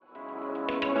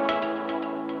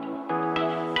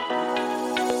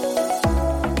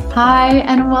Hi,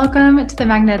 and welcome to the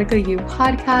Magnetically You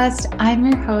podcast. I'm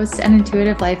your host and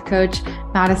intuitive life coach,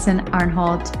 Madison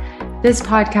Arnholt. This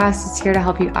podcast is here to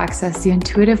help you access the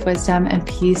intuitive wisdom and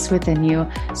peace within you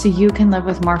so you can live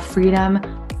with more freedom,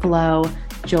 flow,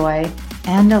 joy,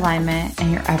 and alignment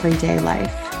in your everyday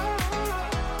life.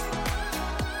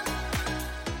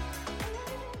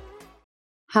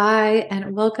 Hi,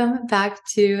 and welcome back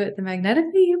to the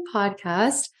Magnetically You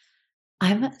podcast.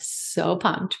 I'm so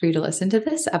pumped for you to listen to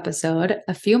this episode.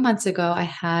 A few months ago, I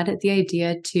had the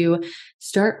idea to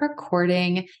start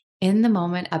recording in the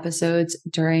moment episodes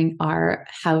during our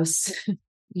house,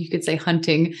 you could say,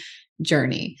 hunting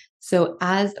journey. So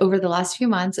as over the last few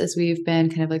months, as we've been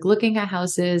kind of like looking at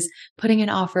houses, putting in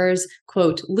offers,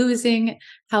 quote, losing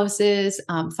houses,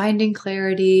 finding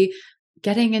clarity,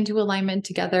 getting into alignment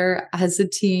together as a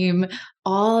team,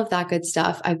 all of that good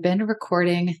stuff. I've been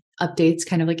recording updates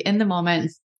kind of like in the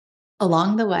moment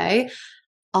along the way,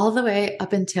 all the way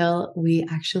up until we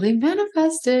actually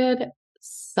manifested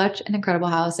such an incredible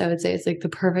house. I would say it's like the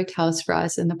perfect house for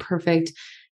us and the perfect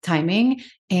timing.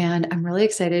 And I'm really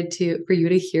excited for you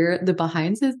to hear the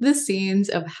behind the scenes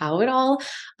of how it all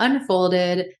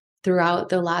unfolded throughout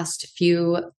the last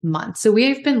few months. So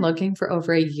we've been looking for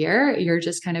over a year. You're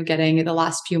just kind of getting the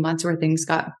last few months where things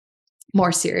got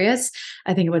more serious.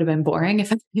 I think it would have been boring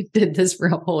if I did this for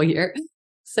a whole year.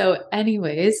 So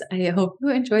anyways, I hope you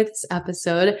enjoyed this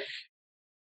episode.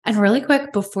 And really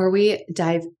quick, before we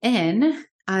dive in,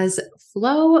 as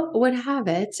Flo would have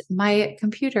it, my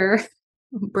computer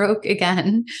broke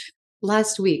again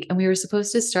last week, and we were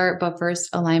supposed to start but first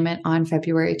alignment on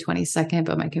February 22nd,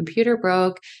 but my computer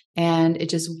broke and it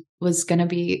just was going to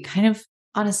be kind of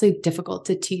honestly difficult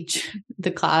to teach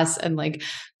the class and like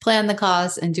plan the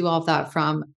class and do all of that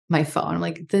from my phone.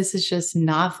 Like, this is just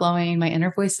not flowing. My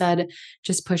inner voice said,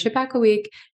 just push it back a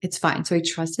week. It's fine. So I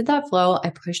trusted that flow. I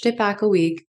pushed it back a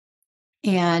week,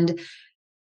 and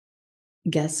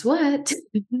guess what?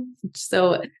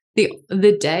 So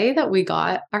the day that we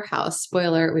got our house,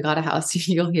 spoiler, we got a house.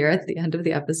 You'll hear at the end of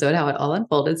the episode how it all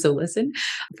unfolded. So listen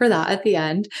for that at the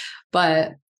end.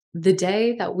 But the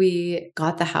day that we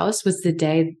got the house was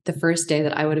the first day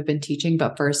that I would have been teaching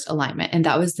but first alignment. And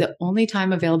that was the only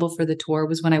time available for the tour,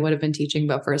 was when I would have been teaching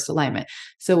but first alignment.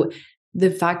 So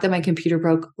the fact that my computer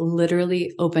broke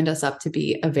literally opened us up to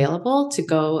be available to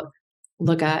go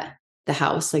look at the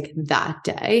house like that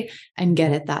day and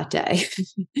get it that day.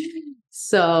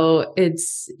 So it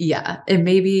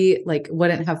maybe like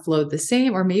wouldn't have flowed the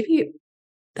same, or maybe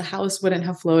the house wouldn't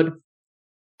have flowed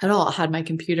at all had my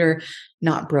computer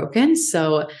not broken.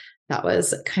 So that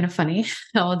was kind of funny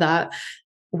how that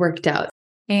worked out.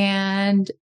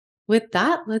 And with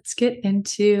that, let's get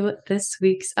into this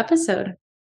week's episode.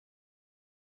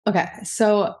 Okay,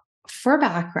 so for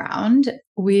background,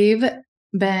 we've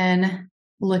been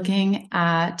looking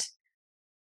at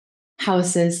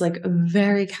houses like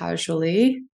very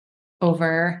casually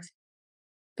over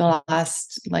the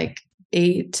last like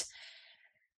 8-ish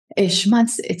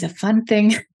months. It's a fun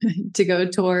thing to go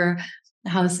tour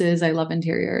houses. I love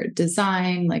interior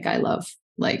design. Like, I love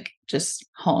like just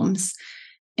homes,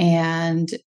 and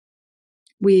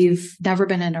we've never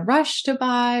been in a rush to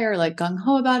buy or like gung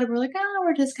ho about it. We're like,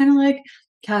 we're just kind of like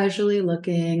casually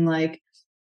looking, like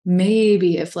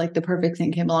maybe if like the perfect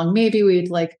thing came along, maybe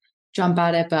we'd like jump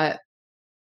at it. But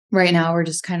right now we're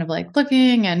just kind of like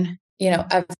looking, and,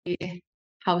 every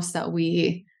house that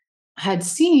we had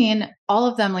seen, all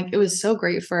of them, like, it was so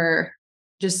great for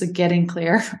just like getting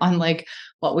clear on like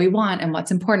what we want and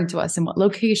what's important to us and what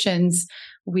locations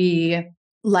we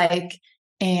like.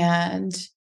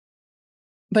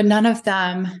 But none of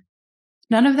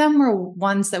them were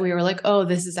ones that we were like, oh,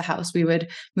 this is a house we would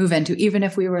move into. Even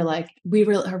if we were like,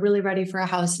 are really ready for a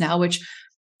house now, which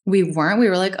we weren't. We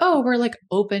were like, oh, we're like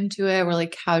open to it. We're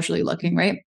like casually looking,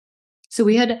 right? So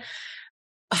we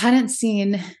hadn't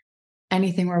seen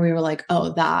anything where we were like,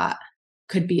 oh, that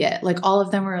could be it. Like, all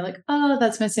of them were like, oh,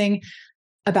 that's missing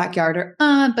a backyard, or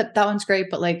but that one's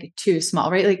great, but like too small,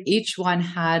 right? Like, each one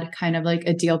had kind of like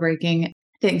a deal breaking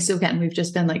thing. So again, we've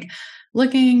just been like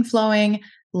looking, flowing,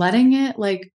 letting it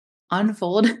like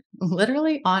unfold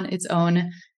literally on its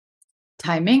own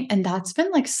timing. And that's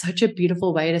been like such a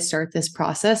beautiful way to start this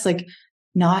process, like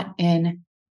not in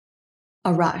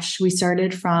a rush. We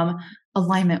started from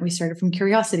alignment. We started from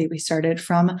curiosity. We started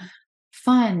from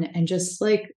fun and just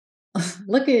like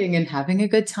looking and having a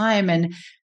good time. And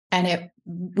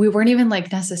we weren't even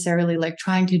like necessarily like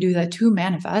trying to do that to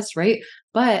manifest, right?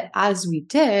 But as we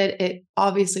did, it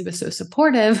obviously was so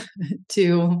supportive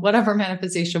to whatever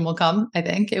manifestation will come. I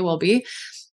think it will be,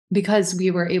 because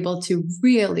we were able to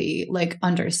really like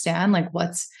understand like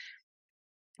what's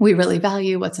we really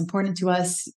value what's important to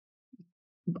us,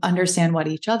 understand what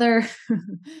each other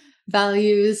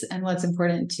values and what's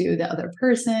important to the other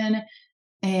person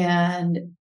and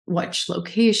which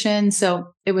location.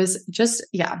 So it was just,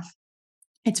 yeah,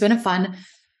 it's been a fun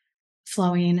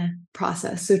flowing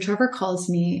process. So Trevor calls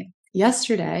me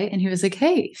yesterday and he was like,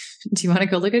 "Hey, do you want to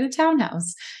go look at a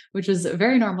townhouse?" Which was a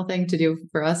very normal thing to do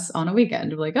for us on a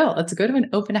weekend. We're like, "Oh, let's go to an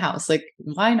open house. Like,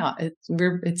 why not?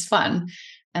 It's fun."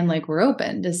 And like, we're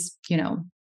open, just, the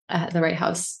right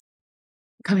house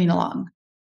coming along.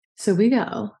 So we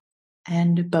go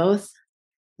and both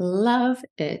love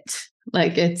it.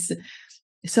 Like, it's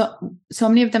so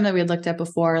many of them that we had looked at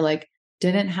before, like,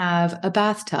 didn't have a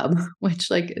bathtub, which,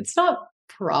 like, it's not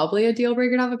probably a deal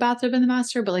breaker to have a bathtub in the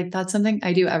master, but like, that's something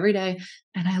I do every day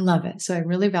and I love it. So I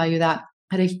really value that.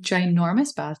 Had a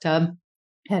ginormous bathtub,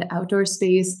 had outdoor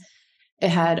space. It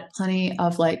had plenty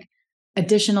of like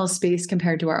additional space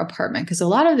compared to our apartment. Cause a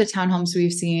lot of the townhomes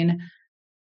we've seen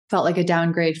felt like a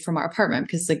downgrade from our apartment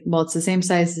because, like, well, it's the same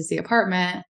size as the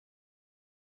apartment,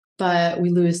 but we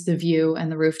lose the view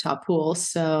and the rooftop pool.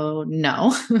 So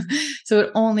no. So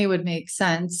it only would make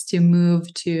sense to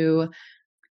move to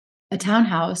a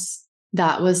townhouse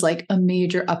that was like a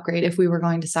major upgrade if we were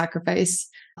going to sacrifice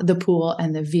the pool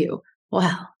and the view.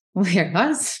 Well, we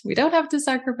don't have to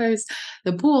sacrifice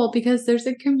the pool because there's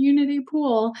a community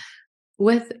pool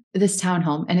with this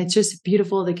townhome and it's just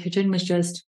beautiful. The kitchen was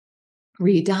just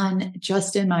redone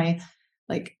just in my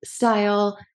like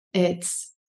style.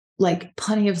 It's like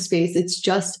plenty of space.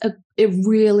 It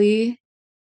really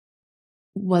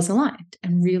was aligned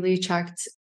and really checked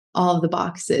all of the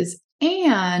boxes.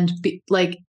 And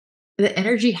like the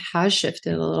energy has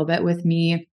shifted a little bit with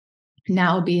me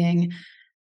now being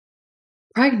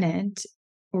pregnant.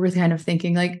 We're kind of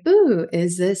thinking like, ooh,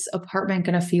 is this apartment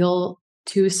going to feel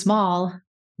too small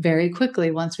very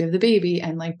quickly once we have the baby?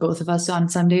 And like both of us on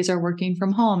some days are working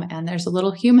from home and there's a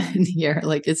little human here.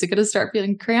 Like, is it going to start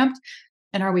feeling cramped?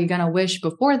 And are we going to wish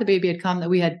before the baby had come that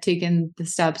we had taken the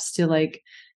steps to like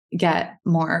get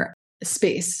more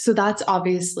space? So that's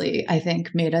obviously, I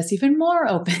think, made us even more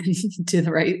open to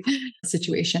the right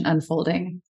situation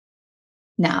unfolding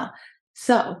now.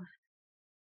 So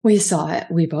we saw it.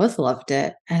 We both loved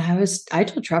it. And I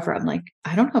told Trevor, I'm like,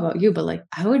 I don't know about you, but like,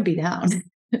 I would be down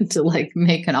to like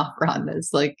make an offer on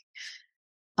this. Like,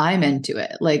 I'm into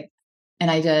it. Like,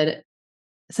 and I did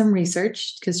some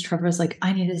research because Trevor was like,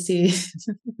 I need to see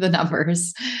the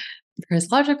numbers for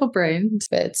his logical brain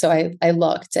fit. So I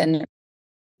looked and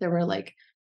there were like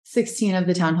 16 of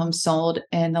the townhomes sold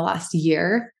in the last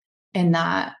year in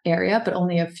that area, but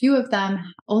only a few of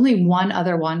them, only one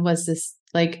other one was this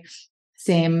like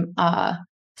same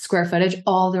square footage.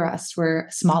 All the rest were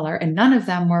smaller and none of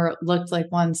them looked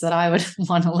like ones that I would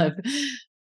want to live.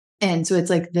 And so it's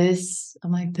like this,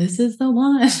 I'm like, this is the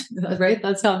one, right?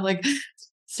 That's how I'm like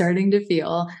starting to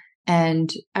feel.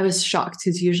 And I was shocked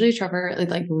because usually Trevor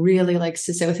like really likes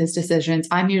to sit with his decisions.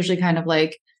 I'm usually kind of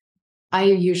like, I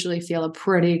usually feel a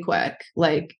pretty quick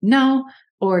like no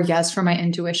or yes for my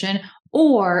intuition.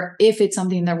 Or if it's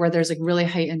something that where there's like really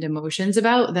heightened emotions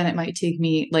about, then it might take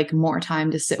me like more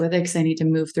time to sit with it because I need to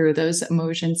move through those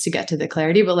emotions to get to the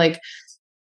clarity. But like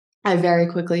I very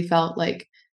quickly felt like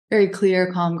very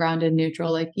clear, calm, grounded,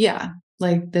 neutral, like, yeah,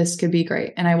 like this could be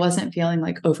great. And I wasn't feeling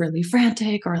like overly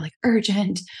frantic or like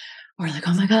urgent or like,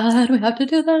 oh my God, we have to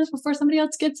do this before somebody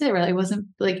else gets it. Right. I wasn't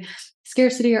like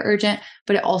scarcity or urgent,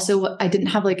 but it also, I didn't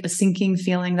have like a sinking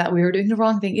feeling that we were doing the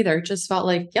wrong thing either. It just felt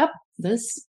like, yep,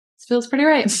 this feels pretty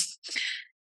right.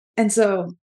 And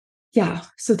so, yeah,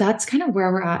 so that's kind of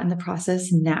where we're at in the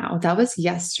process now. That was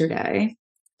yesterday.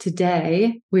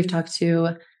 Today, we've talked to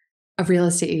a real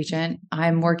estate agent.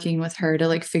 I'm working with her to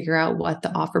like figure out what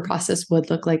the offer process would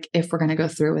look like if we're going to go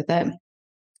through with it.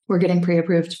 We're getting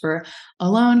pre-approved for a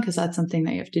loan because that's something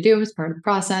that you have to do as part of the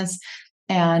process.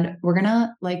 And we're going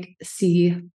to like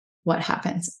see what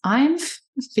happens. I'm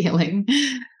feeling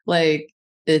like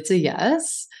it's a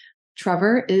yes.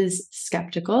 Trevor is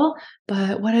skeptical,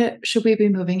 but should we be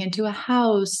moving into a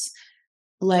house?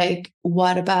 Like,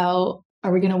 what about,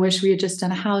 are we going to wish we had just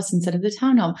done a house instead of the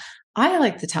townhome? I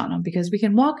like the townhome because we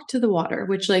can walk to the water,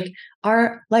 which like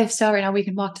our lifestyle right now, we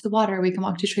can walk to the water, we can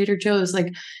walk to Trader Joe's.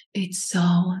 Like, it's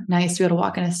so nice to be able to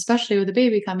walk in, especially with the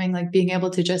baby coming, like being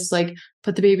able to just like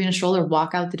put the baby in a stroller,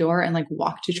 walk out the door and like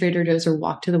walk to Trader Joe's or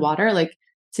walk to the water. Like,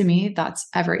 to me, that's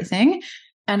everything.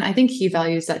 And I think he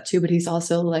values that too, but he's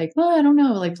also like, well, I don't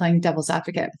know, like playing devil's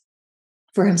advocate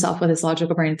for himself with his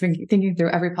logical brain, thinking through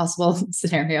every possible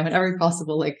scenario and every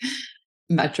possible like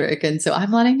metric. And so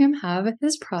I'm letting him have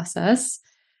his process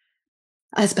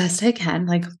as best I can,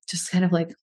 like just kind of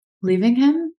like leaving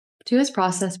him to his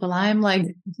process while I'm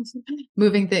like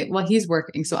moving things. Well, he's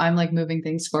working. So I'm like moving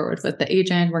things forward with the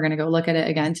agent. We're going to go look at it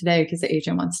again today because the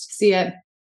agent wants to see it.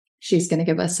 She's going to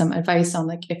give us some advice on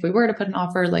like, if we were to put an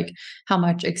offer, like how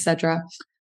much, etc.,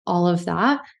 all of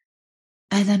that.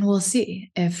 And then we'll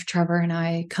see if Trevor and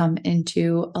I come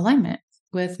into alignment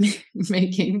with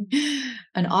making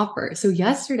an offer. So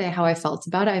yesterday, how I felt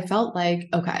about it, I felt like,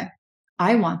 okay,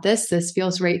 I want this. This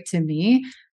feels right to me,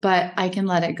 but I can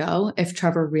let it go if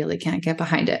Trevor really can't get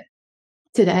behind it.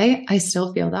 Today, I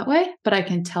still feel that way, but I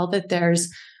can tell that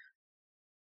there's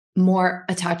more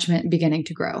attachment beginning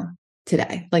to grow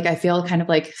today. Like I feel kind of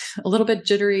like a little bit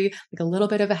jittery, like a little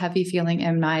bit of a heavy feeling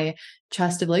in my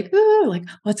chest of like, ooh, like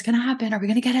what's going to happen? Are we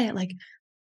going to get it? Like,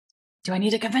 do I need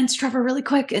to convince Trevor really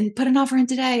quick and put an offer in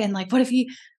today? And like, what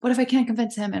if I can't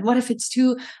convince him? And what if it's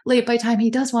too late by the time he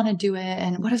does want to do it?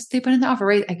 And what if they put in the offer,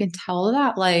 right? I can tell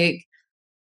that like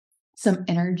some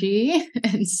energy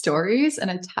and stories and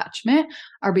attachment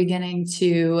are beginning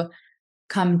to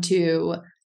come to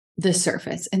the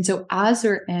surface. And so as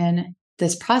we're in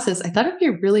this process, I thought it'd be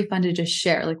really fun to just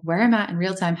share like where I'm at in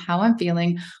real time, how I'm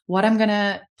feeling, what I'm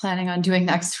planning on doing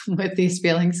next with these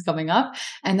feelings coming up,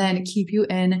 and then keep you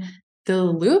in the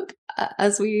loop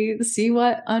as we see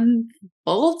what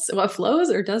unfolds, what flows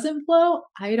or doesn't flow.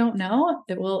 I don't know.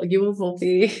 You will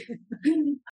be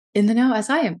in the know as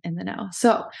I am in the know.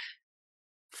 So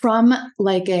from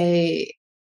like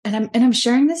I'm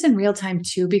sharing this in real time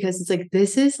too, because it's like,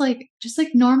 this is like, just like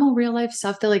normal real life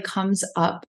stuff that like comes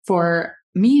up for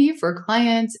me, for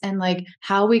clients, and like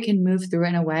how we can move through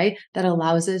in a way that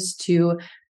allows us to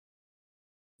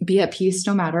be at peace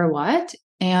no matter what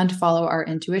and follow our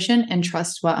intuition and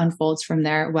trust what unfolds from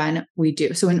there when we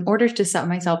do. So in order to set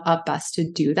myself up best to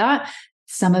do that,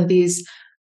 some of these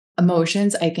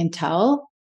emotions, I can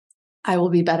tell I will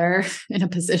be better in a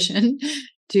position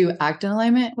to act in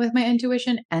alignment with my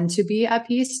intuition and to be at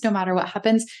peace no matter what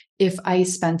happens if I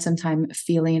spend some time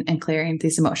feeling and clearing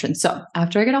these emotions. So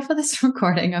after I get off of this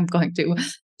recording, I'm going to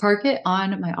park it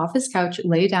on my office couch,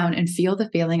 lay down and feel the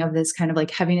feeling of this kind of like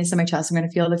heaviness in my chest. I'm going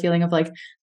to feel the feeling of like,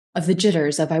 of the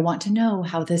jitters of, I want to know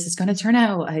how this is going to turn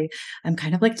out. I'm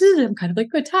kind of like, I'm kind of like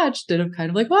attached and I'm kind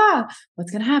of like, wow,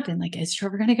 what's going to happen? Like, is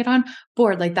Trevor going to get on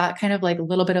board? Like that kind of like a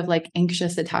little bit of like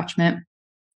anxious attachment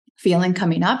feeling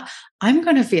coming up. I'm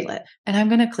going to feel it and I'm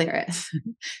going to clear it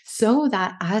so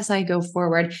that as I go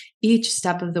forward, each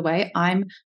step of the way, I'm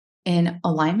in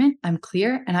alignment, I'm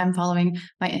clear, and I'm following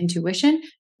my intuition.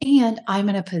 And I'm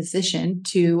in a position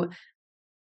to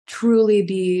truly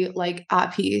be like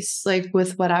at peace, like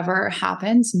with whatever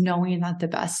happens, knowing that the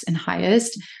best and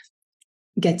highest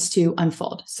gets to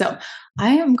unfold. So I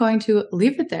am going to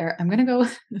leave it there. I'm going to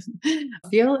go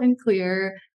feel and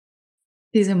clear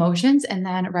these emotions. And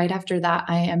then right after that,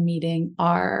 I am meeting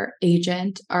our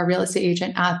agent, our real estate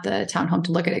agent at the townhome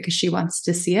to look at it because she wants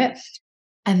to see it.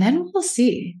 And then we'll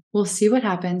see what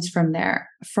happens from there.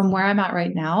 From where I'm at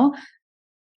right now,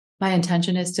 my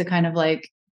intention is to kind of like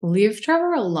leave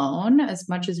Trevor alone as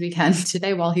much as we can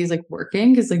today while he's like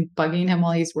working, because like bugging him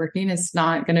while he's working is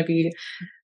not going to be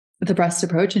the best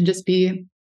approach, and just be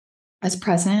as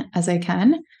present as I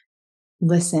can.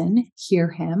 Listen,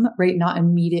 hear him, right? Not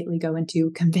immediately go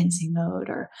into convincing mode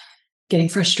or getting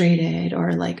frustrated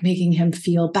or like making him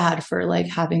feel bad for like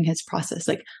having his process.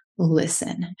 Like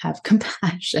listen, have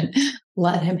compassion,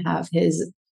 let him have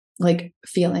his like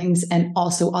feelings and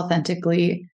also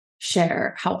authentically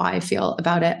share how I feel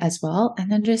about it as well.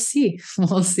 And then just see,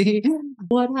 we'll see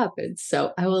what happens.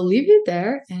 So I will leave you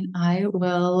there and I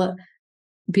will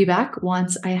be back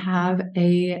once I have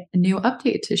a new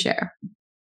update to share.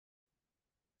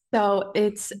 So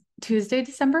it's Tuesday,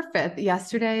 December 5th.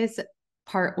 Yesterday's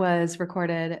part was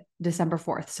recorded December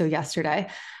 4th. So yesterday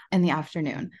in the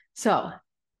afternoon. So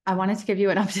I wanted to give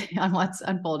you an update on what's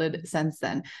unfolded since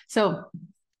then. So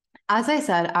as I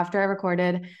said, after I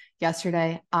recorded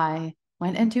yesterday, I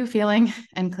went into feeling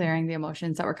and clearing the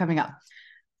emotions that were coming up.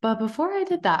 But before I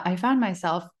did that,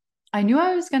 I knew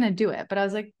I was going to do it, but I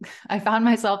was like, I found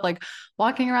myself like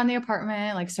walking around the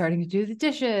apartment, like starting to do the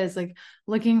dishes, like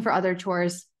looking for other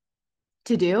chores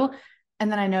to do.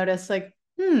 And then I noticed like,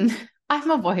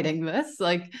 I'm avoiding this.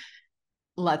 Like,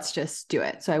 let's just do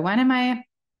it. So I went in my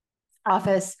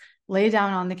office, lay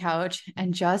down on the couch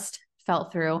and just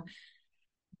felt through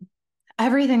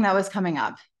everything that was coming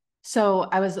up. So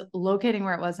I was locating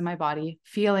where it was in my body,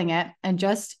 feeling it and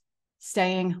just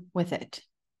staying with it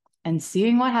and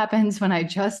seeing what happens when I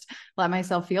just let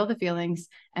myself feel the feelings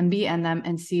and be in them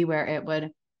and see where it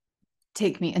would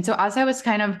take me. And so as I was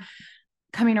kind of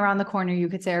coming around the corner, you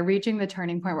could say, or reaching the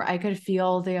turning point where I could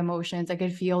feel the emotions, I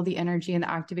could feel the energy and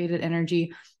the activated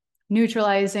energy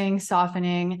neutralizing,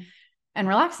 softening, and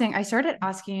relaxing, I started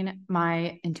asking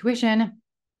my intuition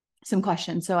some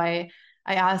questions. So I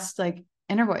asked like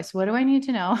inner voice, what do I need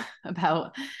to know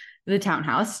about the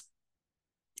townhouse?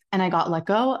 And I got let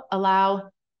go,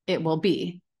 allow, it will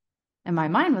be. And my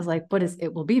mind was like, what does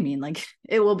it will be mean? Like,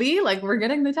 it will be like we're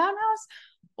getting the townhouse,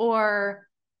 or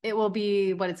it will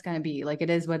be what it's going to be. Like, it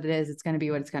is what it is. It's going to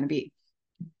be what it's going to be.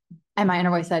 And my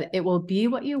inner voice said, it will be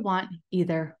what you want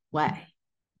either way.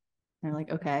 And they're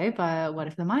like, okay, but what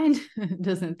if the mind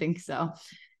doesn't think so?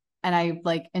 And I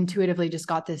like intuitively just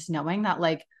got this knowing that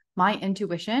like my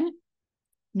intuition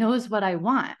knows what I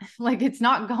want. Like, it's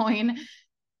not going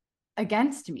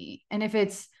against me. And if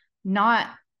it's not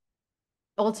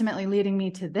ultimately leading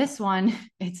me to this one,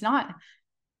 it's not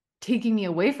taking me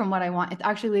away from what I want. It's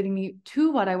actually leading me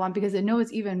to what I want, because it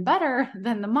knows even better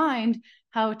than the mind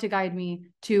how to guide me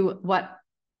to what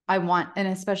I want. And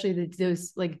especially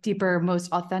those like deeper,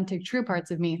 most authentic, true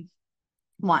parts of me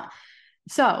want.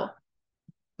 So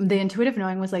the intuitive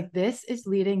knowing was like, this is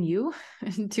leading you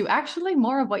to actually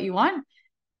more of what you want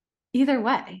either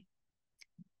way.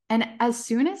 And as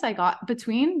soon as I got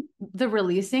between the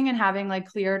releasing and having like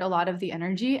cleared a lot of the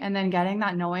energy, and then getting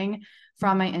that knowing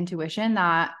from my intuition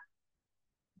that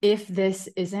if this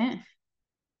isn't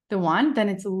the one, then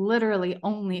it's literally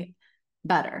only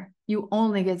better. You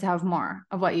only get to have more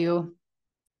of what you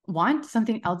want.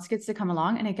 Something else gets to come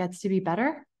along and it gets to be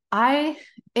better.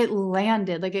 It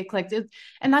landed, like it clicked.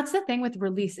 And that's the thing with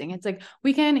releasing. It's like,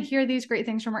 we can hear these great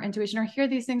things from our intuition or hear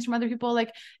these things from other people.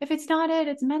 Like, if it's not it,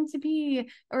 it's meant to be,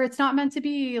 or it's not meant to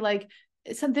be, like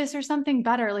it's this or something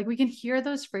better. Like, we can hear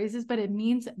those phrases, but it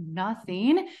means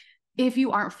nothing if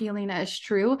you aren't feeling it as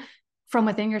true from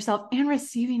within yourself and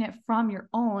receiving it from your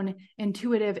own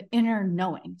intuitive inner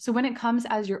knowing. So when it comes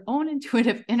as your own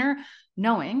intuitive inner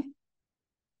knowing,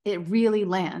 it really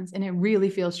lands and it really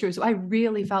feels true. So I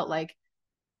really felt like,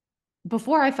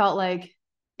 before I felt like,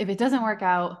 if it doesn't work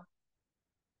out,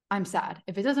 I'm sad.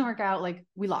 If it doesn't work out, like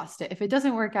we lost it. If it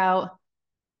doesn't work out,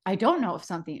 I don't know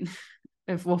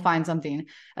if we'll find something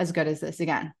as good as this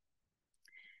again.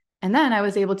 And then I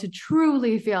was able to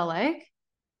truly feel like,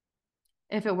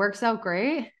 if it works out,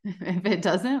 great. If it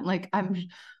doesn't, like I'm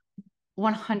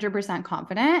 100%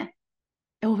 confident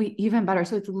it will be even better.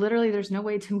 So it's literally, there's no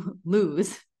way to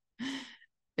lose.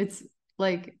 It's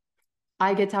like,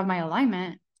 I get to have my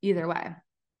alignment either way.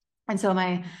 And so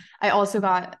I also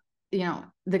got,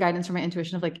 the guidance from my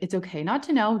intuition of like, it's okay not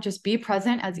to know, just be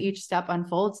present as each step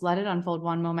unfolds, let it unfold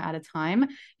one moment at a time.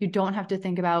 You don't have to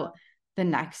think about the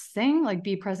next thing, like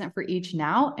be present for each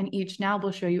now, and each now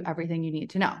will show you everything you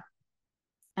need to know.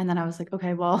 And then I was like,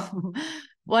 okay, well,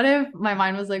 what if my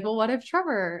mind was like, well, what if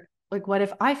Trevor, like, what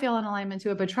if I feel in alignment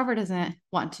to it, but Trevor doesn't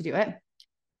want to do it?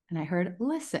 And I heard,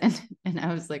 listen. And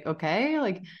I was like, okay,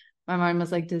 like my mind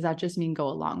was like, does that just mean go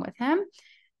along with him?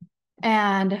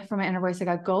 And from my inner voice, I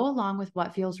got, go along with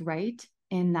what feels right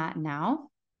in that now.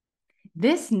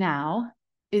 This now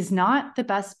is not the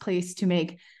best place to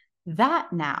make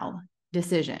that now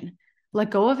decision. Let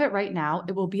go of it right now.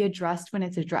 It will be addressed when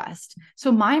it's addressed.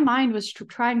 So my mind was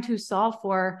trying to solve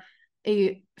for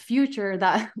a future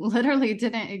that literally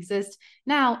didn't exist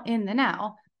now in the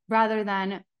now, rather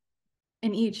than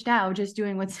in each now just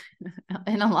doing what's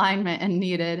in alignment and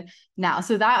needed now.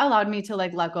 So that allowed me to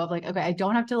like let go of like, okay, I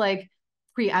don't have to like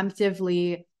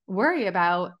preemptively worry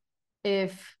about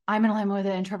if I'm in alignment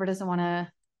with it and Trevor doesn't want to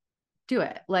do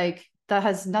it. Like, that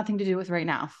has nothing to do with right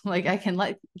now. Like, I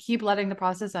can keep letting the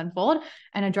process unfold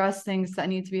and address things that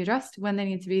need to be addressed when they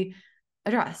need to be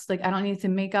addressed. Like, I don't need to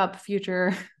make up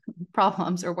future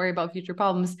problems or worry about future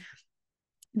problems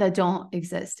that don't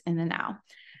exist in the now.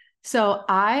 So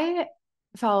I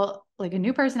felt like a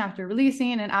new person after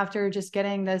releasing, and after just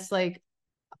getting this like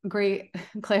great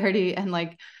clarity and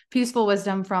like peaceful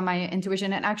wisdom from my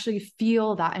intuition, and actually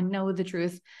feel that and know the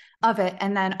truth of it.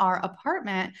 And then our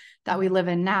apartment that we live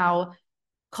in now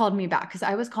called me back, because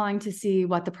I was calling to see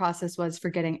what the process was for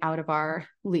getting out of our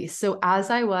lease. So as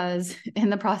I was in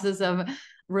the process of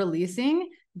releasing,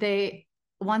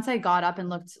 once I got up and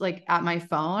looked like at my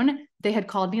phone, they had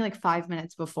called me like 5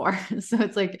 minutes before. So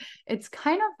it's like, it's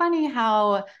kind of funny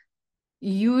how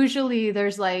usually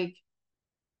there's like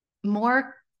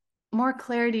more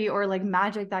clarity or like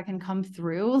magic that can come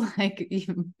through. Like,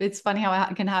 it's funny how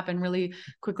it can happen really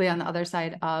quickly on the other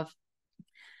side of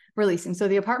releasing. So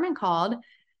the apartment called,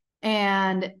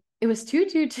 and it was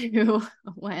 222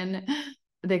 when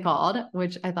they called,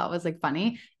 which I thought was like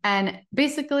funny. And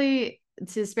basically,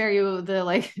 to spare you the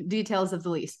like details of the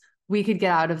lease, we could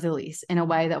get out of the lease in a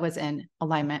way that was in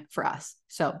alignment for us.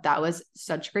 So that was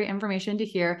such great information to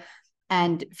hear.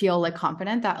 and feel like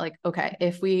confident that like, okay,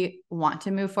 if we want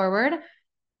to move forward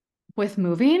with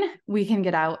moving, we can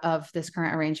get out of this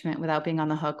current arrangement without being on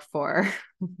the hook for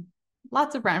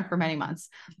lots of rent for many months.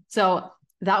 So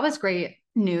that was great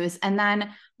news. And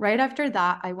then right after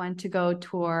that, I went to go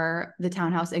tour the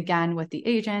townhouse again with the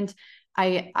agent.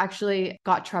 I actually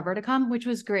got Trevor to come, which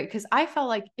was great because I felt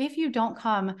like if you don't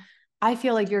come, I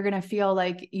feel like you're going to feel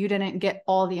like you didn't get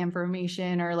all the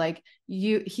information, or like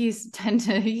he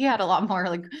had a lot more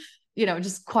like,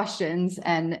 just questions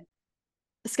and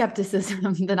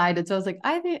skepticism than I did. So I was like,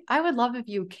 I think I would love if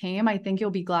you came. I think you'll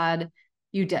be glad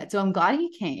you did. So I'm glad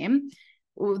he came.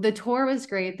 The tour was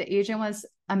great. The agent was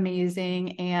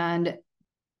amazing. And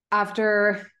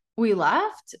after we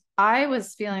left, I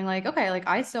was feeling like, okay, like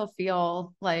I still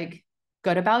feel like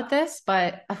good about this,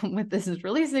 but with this is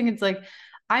releasing, it's like,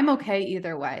 I'm okay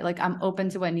either way. Like I'm open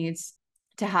to what needs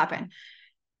to happen.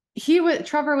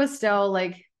 Trevor was still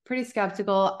like pretty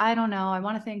skeptical. I don't know. I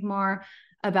want to think more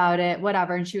about it,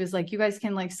 whatever. And she was like, you guys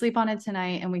can like sleep on it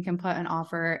tonight and we can put an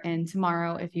offer in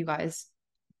tomorrow if you guys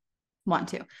want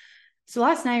to. So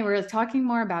last night we were talking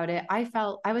more about it. I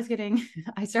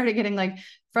started getting like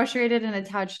frustrated and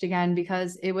attached again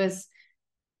because it was,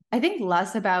 I think,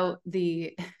 less about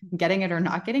the getting it or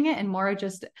not getting it and more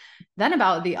just then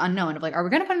about the unknown of like, are we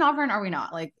going to put an offer and are we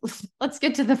not? Like, let's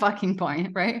get to the fucking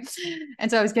point. Right.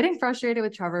 And so I was getting frustrated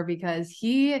with Trevor because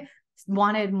he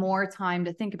wanted more time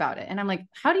to think about it. And I'm like,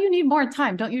 how do you need more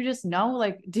time? Don't you just know?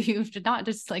 Like, do you not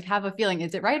just like have a feeling?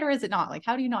 Is it right or is it not? Like,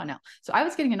 how do you not know? So I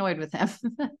was getting annoyed with him.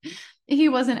 He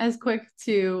wasn't as quick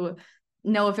to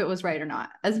know if it was right or not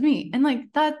as me. And like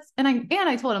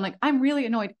I told him like, I'm really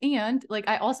annoyed. And like,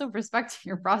 I also respect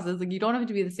your process. Like you don't have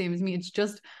to be the same as me. It's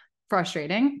just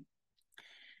frustrating.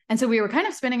 And so we were kind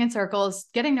of spinning in circles,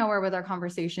 getting nowhere with our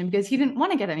conversation because he didn't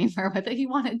want to get anywhere with it. He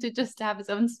wanted to just have his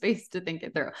own space to think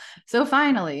it through. So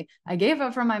finally, I gave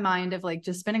up from my mind of like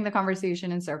just spinning the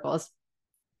conversation in circles.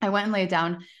 I went and laid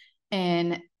down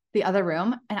in the other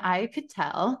room and I could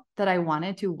tell that I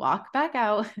wanted to walk back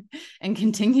out and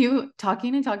continue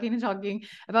talking and talking and talking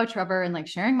about Trevor and like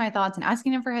sharing my thoughts and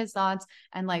asking him for his thoughts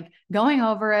and like going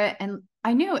over it. And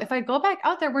I knew if I go back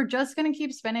out there, we're just going to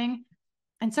keep spinning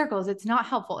in circles. It's not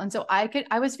helpful. And so I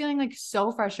was feeling like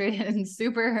so frustrated and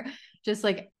super just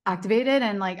like activated.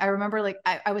 And like, I remember like,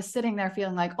 I was sitting there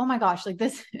feeling like, oh my gosh, like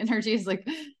this energy is like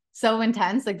so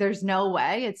intense. Like there's no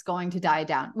way it's going to die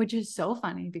down, which is so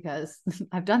funny because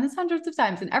I've done this hundreds of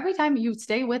times. And every time you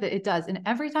stay with it, it does. And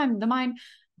every time the mind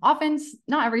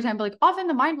not every time, but like often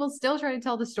the mind will still try to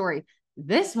tell the story.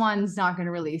 This one's not going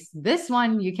to release. This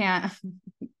one, you can't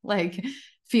like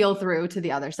feel through to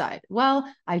the other side. Well,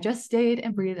 I just stayed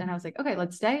and breathed and I was like, okay,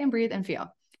 let's stay and breathe and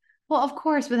feel. Well, of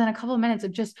course, within a couple of minutes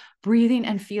of just breathing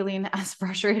and feeling as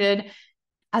frustrated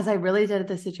as I really did at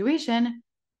the situation,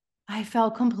 I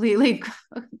felt completely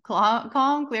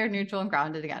calm, clear, neutral, and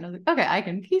grounded again. I was like, okay, I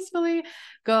can peacefully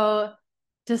go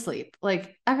to sleep.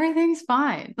 Like everything's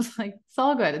fine. Like it's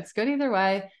all good. It's good either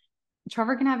way.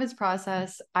 Trevor can have his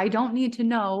process. I don't need to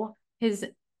know his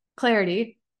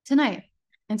clarity tonight.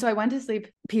 And so I went to sleep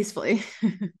peacefully.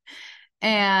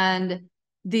 And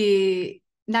the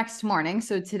next morning,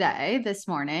 so this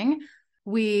morning,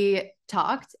 we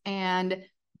talked and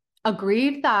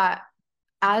agreed that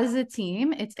as a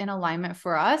team, it's in alignment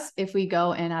for us if we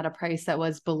go in at a price that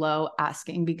was below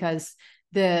asking because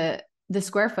the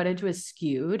square footage was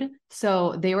skewed.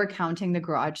 So they were counting the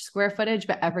garage square footage,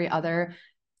 but every other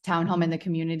townhome in the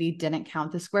community didn't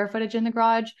count the square footage in the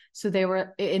garage. So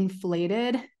it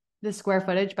inflated the square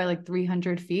footage by like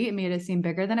 300 feet. It made it seem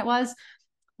bigger than it was,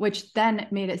 which then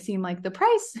made it seem like the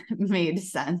price made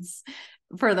sense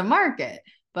for the market.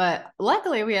 But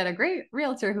luckily we had a great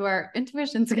realtor who our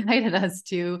intuitions guided us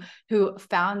to, who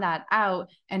found that out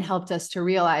and helped us to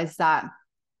realize that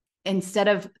instead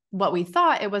of what we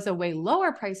thought it was a way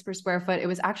lower price per square foot, it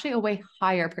was actually a way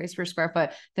higher price per square foot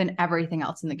than everything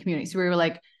else in the community. So we were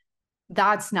like,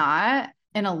 that's not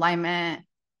in alignment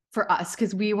for us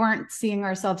because we weren't seeing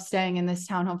ourselves staying in this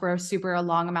townhome for a super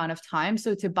long amount of time.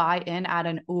 So to buy in at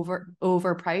an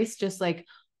over price just like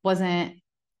wasn't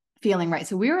feeling right.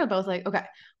 So we were both like, okay,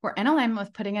 we're in alignment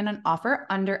with putting in an offer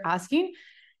under asking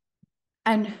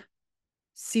and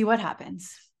see what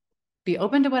happens. Be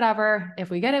open to whatever. If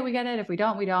we get it, we get it. If we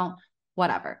don't, we don't,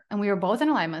 whatever. And we were both in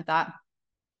alignment with that.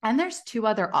 And there's 2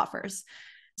 other offers.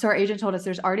 So our agent told us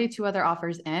there's already 2 other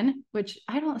offers in, which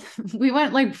we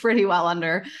went like pretty well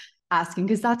under asking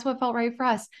because that's what felt right for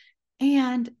us.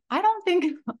 And I don't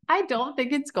think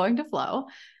it's going to flow.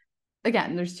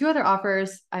 Again, there's 2 other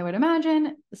offers. I would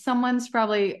imagine someone's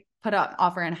probably put an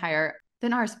offer in higher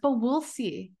than ours, but we'll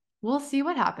see. we'll see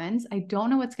what happens. I don't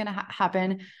know what's going to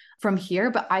happen from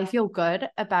here, but I feel good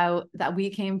about that we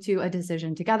came to a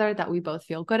decision together, that we both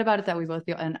feel good about it, that we both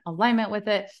feel in alignment with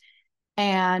it.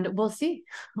 And we'll see.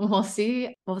 We'll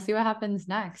see. We'll see what happens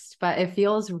next. But it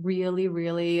feels really,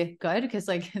 really good because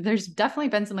like there's definitely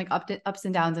been some like ups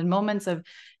and downs and moments of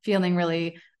feeling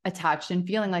really attached and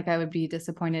feeling like I would be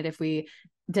disappointed if we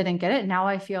didn't get it. Now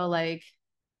I feel like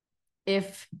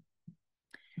if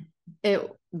it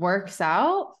works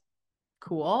out,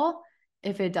 cool.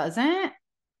 If it doesn't,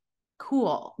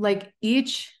 cool. Like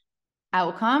each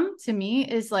outcome to me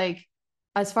is like,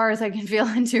 as far as I can feel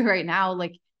into right now,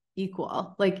 like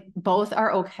equal. Like both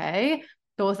are okay,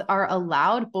 both are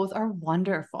allowed, both are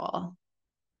wonderful.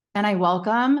 And I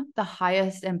welcome the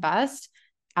highest and best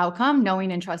outcome,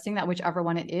 knowing and trusting that whichever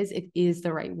one it is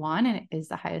the right one and it is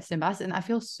the highest and best. And that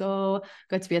feels so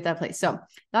good to be at that place. So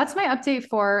that's my update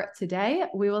for today.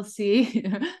 We will see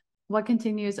what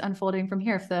continues unfolding from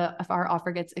here if our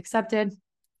offer gets accepted,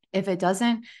 if it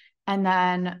doesn't, and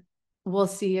then we'll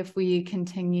see if we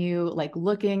continue like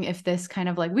looking, if this kind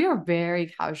of like we are very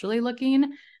casually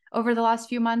looking over the last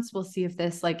few months. We'll see if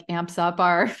this like amps up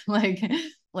our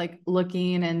like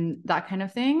looking and that kind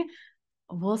of thing.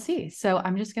 We'll see. So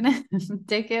I'm just gonna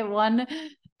take it one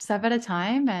step at a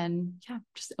time and yeah,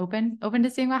 just open to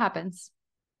seeing what happens.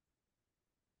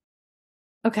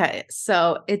 Okay,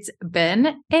 so it's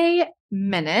been a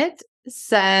minute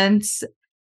since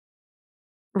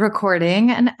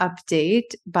recording an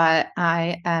update, but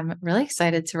I am really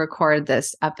excited to record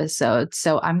this episode.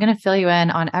 So I'm going to fill you in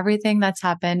on everything that's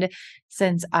happened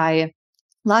since I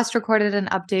last recorded an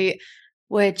update,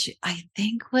 which I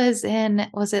think was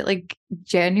it like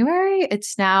January?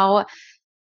 It's now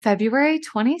February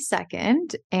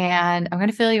 22nd. And I'm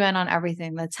going to fill you in on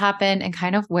everything that's happened and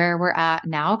kind of where we're at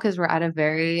now, because we're at a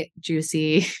very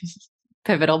juicy,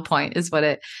 pivotal point, is what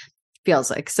it feels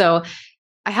like. So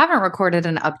I haven't recorded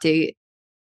an update,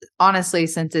 honestly,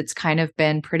 since it's kind of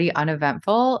been pretty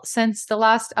uneventful since the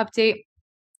last update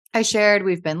I shared.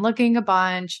 We've been looking a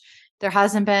bunch. There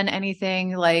hasn't been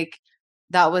anything like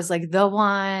that was like the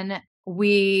one.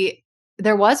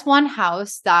 There was one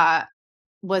house that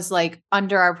was like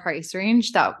under our price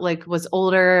range that like was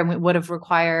older and we would have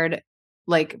required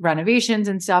like renovations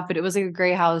and stuff, but it was like a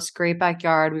great house, great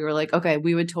backyard. We were like, okay,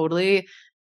 we would totally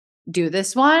do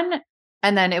this one.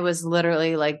 And then it was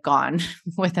literally like gone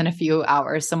within a few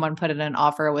hours. Someone put in an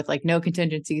offer with like no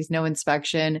contingencies, no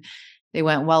inspection. They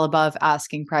went well above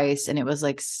asking price and it was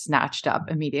like snatched up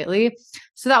immediately.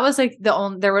 So that was like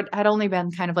had only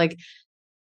been kind of like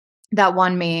that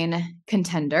one main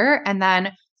contender. And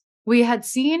then we had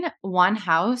seen one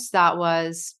house that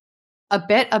was a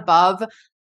bit above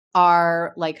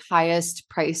our like highest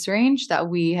price range that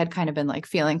we had kind of been like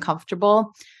feeling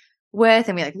comfortable with,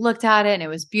 and we like looked at it and it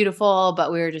was beautiful,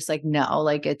 but we were just like, no,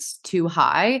 like it's too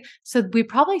high. So we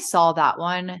probably saw that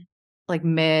one like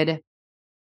mid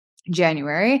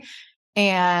January,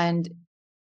 and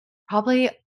probably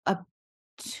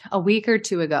a week or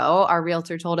two ago, our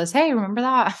realtor told us, hey, remember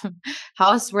that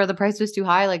house where the price was too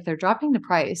high? Like they're dropping the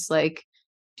price. Like,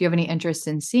 do you have any interest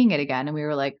in seeing it again? And we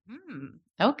were like,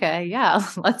 okay, yeah,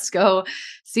 let's go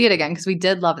see it again. Cause we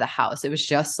did love the house. It was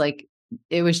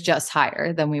just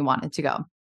higher than we wanted to go.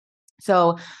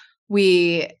 So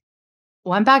we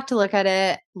went back to look at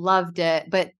it, loved it,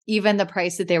 but even the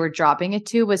price that they were dropping it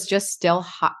to was just still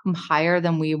higher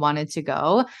than we wanted to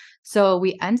go. So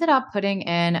we ended up putting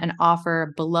in an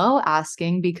offer below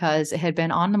asking because it had been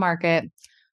on the market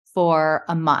for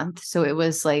a month. So it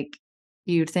was like,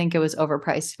 you'd think it was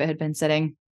overpriced if it had been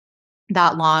sitting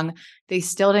that long. They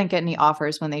still didn't get any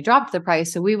offers when they dropped the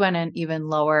price. So we went in even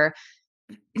lower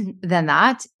than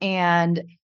that. And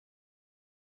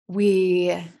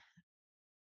we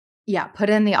put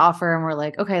in the offer and we're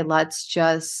like, okay, let's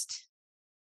just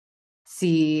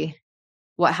see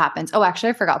what happens. Oh, actually,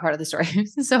 I forgot part of the story.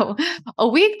 So a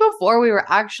week before we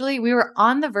were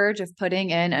on the verge of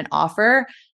putting in an offer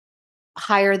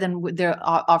higher than the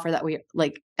offer that we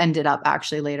like ended up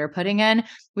actually later putting in.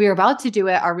 We were about to do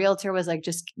it. Our realtor was like,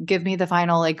 just give me the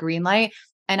final like green light.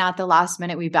 And at the last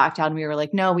minute, we backed out and we were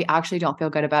like, no, we actually don't feel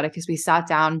good about it, because we sat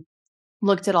down,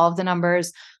 looked at all of the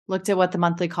numbers, looked at what the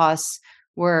monthly costs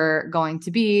were going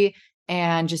to be,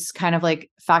 and just kind of like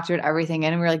factored everything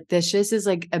in. And we're like, this just is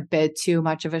like a bit too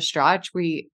much of a stretch.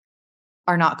 We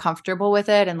are not comfortable with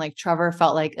it. And like Trevor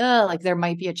felt like, like there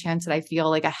might be a chance that I feel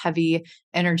like a heavy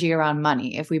energy around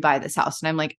money if we buy this house. And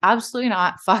I'm like, absolutely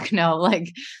not. Fuck no.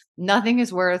 Like nothing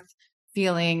is worth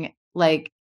feeling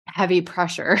like heavy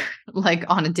pressure like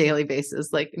on a daily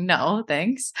basis. Like, no,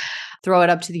 thanks. Throw it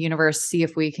up to the universe, see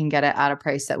if we can get it at a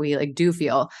price that we like do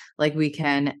feel like we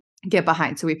can get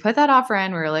behind. So we put that offer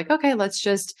in. We were like, okay, let's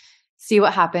just see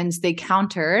what happens. They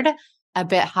countered a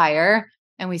bit higher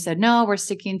and we said, no, we're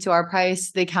sticking to our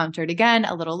price. They countered again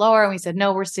a little lower and we said,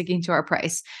 no, we're sticking to our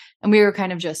price. And we were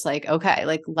kind of just like, okay,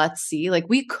 like, let's see. Like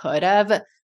we could have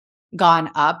gone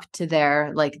up to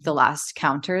their, like the last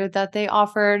counter that they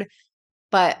offered,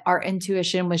 but our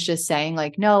intuition was just saying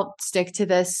like, no, stick to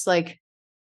this like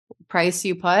price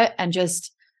you put and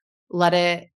just let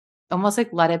it almost like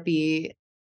let it be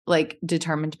like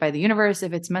determined by the universe.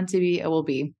 If it's meant to be, it will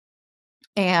be.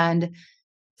 And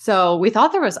so we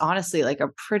thought there was honestly like a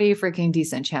pretty freaking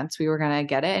decent chance we were going to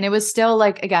get it. And it was still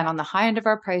like, again, on the high end of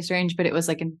our price range, but it was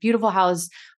like a beautiful house,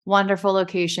 wonderful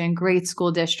location, great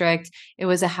school district. It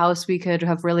was a house we could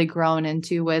have really grown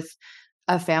into with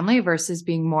a family versus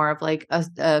being more of like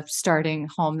a starting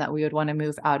home that we would want to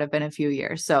move out of in a few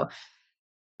years. So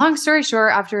long story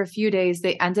short, after a few days,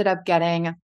 they ended up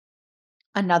getting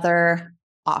another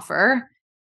offer,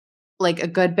 like a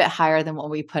good bit higher than what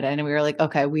we put in. And we were like,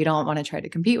 okay, we don't want to try to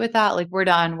compete with that. Like we're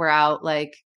done. We're out,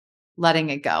 like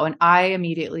letting it go. And I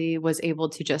immediately was able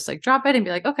to just like drop it and be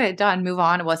like, okay, done, move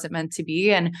on. It wasn't meant to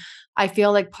be. And I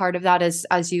feel like part of that is,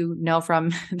 as you know, from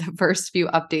the first few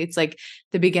updates, like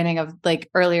the beginning of like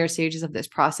earlier stages of this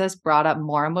process brought up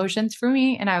more emotions for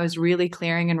me. And I was really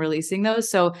clearing and releasing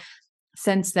those. So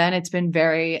since then, it's been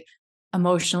very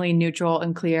emotionally neutral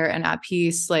and clear and at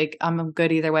peace. Like I'm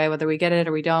good either way, whether we get it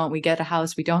or we don't. We get a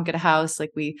house, we don't get a house.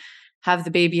 Like we have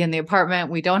the baby in the apartment,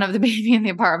 we don't have the baby in the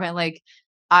apartment. Like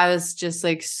I was just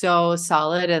like so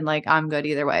solid and like I'm good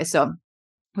either way. So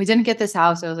we didn't get this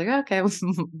house. I was like, okay,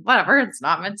 whatever. It's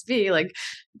not meant to be. Like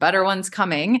better one's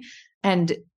coming.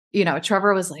 And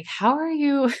Trevor was like, how are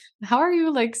you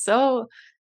like so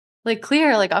like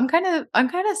clear? Like I'm kind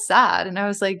of sad. And I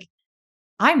was like,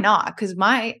 I'm not, because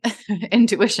my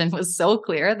intuition was so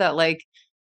clear that like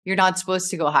you're not supposed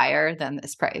to go higher than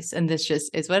this price. And this just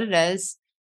is what it is.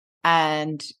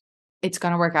 And it's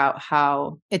going to work out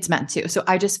how it's meant to. So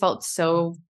I just felt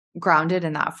so grounded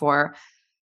in that for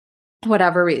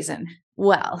whatever reason.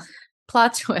 Well,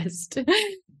 plot twist.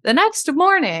 The next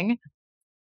morning,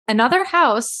 another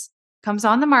house comes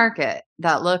on the market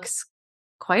that looks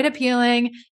quite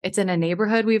appealing. It's in a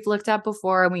neighborhood we've looked at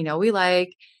before and we know we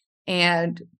like.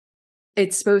 And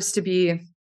it's supposed to be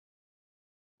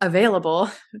available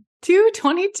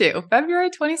 2/22, February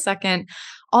 22nd.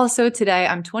 Also today,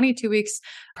 I'm 22 weeks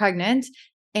pregnant.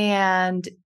 And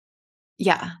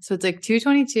yeah, so it's like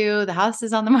 2/22. The house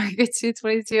is on the market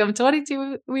 2/22. I'm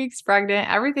 22 weeks pregnant.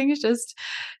 Everything is just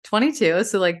 22.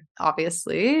 So like,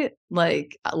 obviously,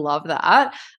 like I love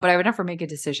that. But I would never make a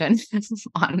decision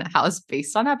on a house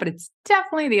based on that. But it's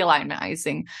definitely the alignment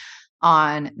icing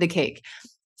on the cake.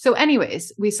 So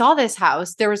anyways, we saw this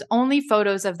house. There was only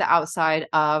photos of the outside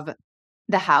of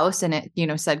the house and it,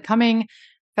 said coming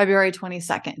February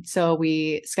 22nd. So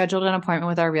we scheduled an appointment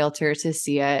with our realtor to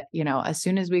see it, as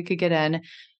soon as we could get in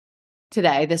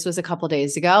today. This was a couple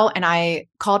days ago. And I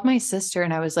called my sister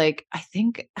and I was like, I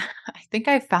think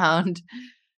I found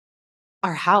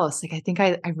our house. Like, I think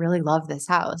I really love this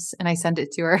house. And I sent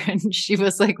it to her and she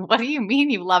was like, what do you mean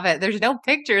you love it? There's no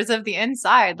pictures of the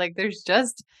inside. Like there's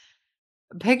just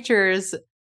pictures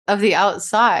of the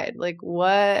outside. Like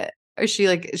what?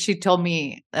 She told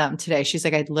me today, she's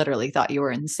like, I literally thought you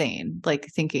were insane, like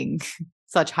thinking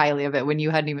such highly of it when you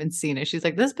hadn't even seen it. She's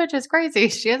like, this bitch is crazy.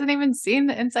 She hasn't even seen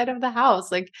the inside of the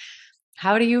house. Like,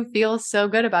 how do you feel so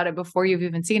good about it before you've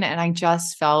even seen it? And I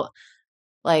just felt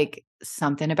like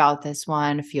something about this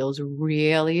one feels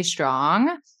really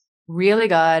strong, really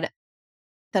good.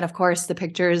 Then of course the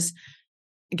pictures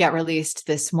get released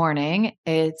this morning.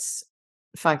 It's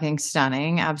fucking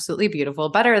stunning, absolutely beautiful,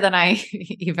 better than I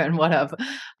even would have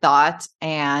thought.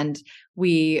 And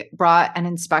we brought an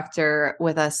inspector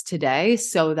with us today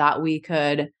so that we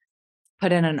could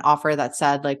put in an offer that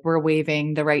said like we're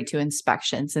waiving the right to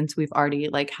inspection since we've already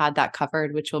like had that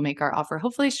covered, which will make our offer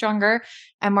hopefully stronger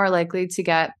and more likely to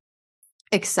get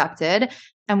accepted.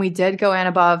 And we did go in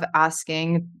above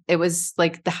asking. It was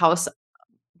like the house,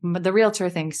 the realtor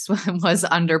thinks was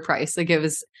underpriced. Like it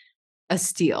was a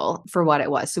steal for what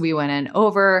it was. So we went in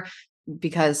over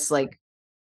because like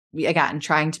we, again,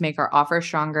 trying to make our offer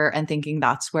stronger and thinking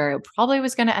that's where it probably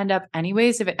was going to end up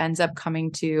anyways, if it ends up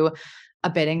coming to a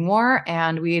bidding war.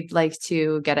 And we'd like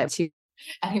to get it to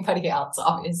anybody else,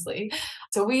 obviously.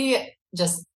 So we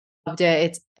just loved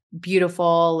it. It's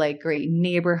beautiful, like great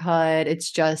neighborhood.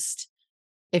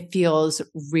 It feels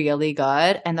really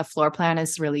good. And the floor plan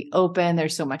is really open.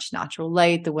 There's so much natural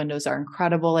light. The windows are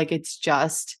incredible. Like it's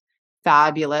just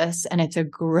fabulous. And it's a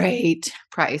great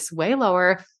price, way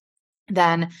lower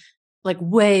than like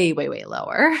way, way, way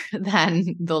lower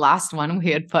than the last one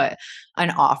we had put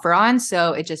an offer on.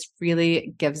 So it just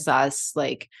really gives us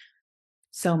like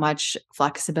so much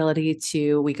flexibility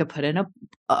to, we could put in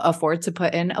afford to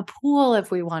put in a pool if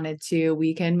we wanted to.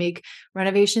 We can make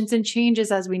renovations and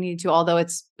changes as we need to, although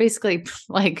it's basically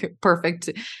like perfect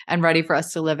and ready for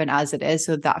us to live in as it is.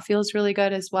 So that feels really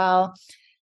good as well.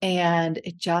 And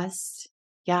it just,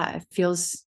 yeah, it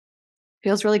feels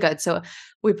really good. So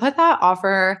we put that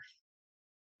offer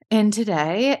in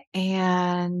today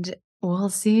and we'll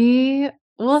see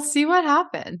what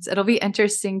happens. It'll be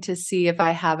interesting to see if I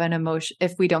have an emotion,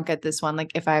 if we don't get this one,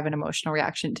 like if I have an emotional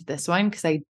reaction to this one,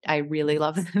 because I really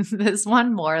love this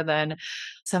one more than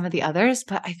some of the others,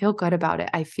 but I feel good about it.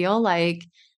 I feel like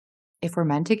if we're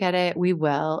meant to get it, we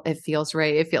will. It feels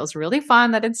right. It feels really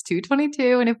fun that it's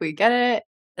 222. And if we get it,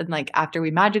 and like after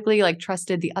we magically like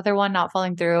trusted the other one not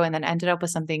falling through and then ended up with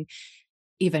something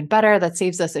even better that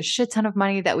saves us a shit ton of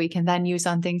money that we can then use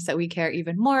on things that we care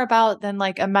even more about than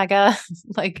like a mega,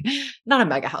 like not a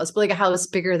mega house, but like a house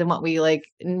bigger than what we like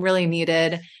really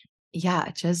needed. Yeah,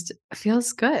 it just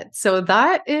feels good. So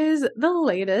that is the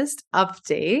latest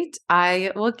update.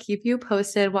 I will keep you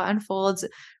posted what unfolds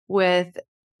with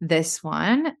this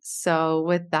one. So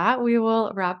with that, we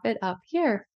will wrap it up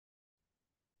here.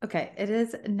 Okay, it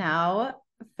is now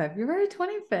February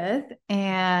 25th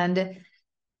and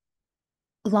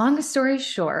long story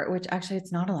short, which actually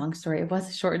it's not a long story, it was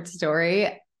a short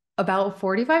story. About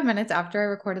 45 minutes after I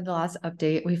recorded the last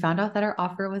update, we found out that our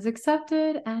offer was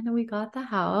accepted and we got the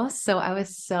house. So I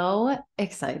was so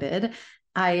excited.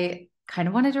 I kind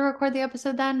of wanted to record the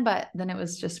episode then, but then it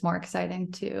was just more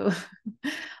exciting to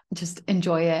just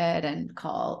enjoy it and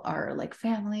call our like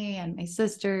family and my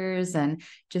sisters and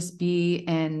just be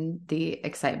in the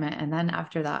excitement. And then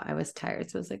after that, I was tired.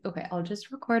 So I was like, okay, I'll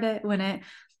just record it when it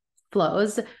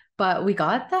flows. But we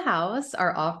got the house.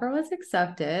 Our offer was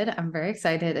accepted. I'm very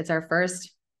excited. It's our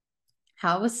first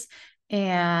house.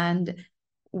 And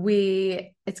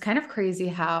it's kind of crazy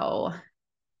how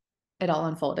it all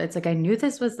unfolded. It's like I knew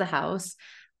this was the house.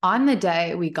 On the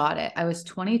day we got it, I was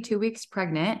 22 weeks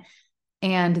pregnant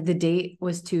and the date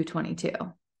was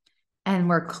 2/22. And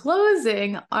we're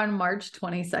closing on March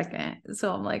 22nd.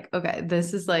 So I'm like, okay,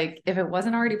 this is like, if it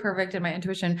wasn't already perfect and my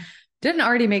intuition didn't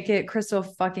already make it crystal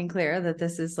fucking clear that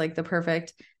this is like the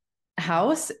perfect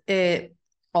house, it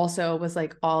also was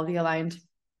like all the aligned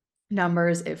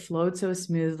numbers. It flowed so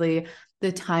smoothly.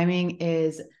 The timing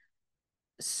is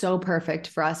so perfect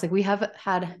for us. Like we have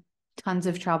had tons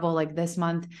of travel like this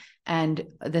month and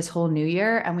this whole new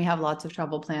year, and we have lots of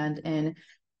travel planned in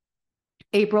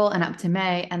April and up to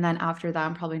May. And then after that,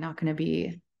 I'm probably not going to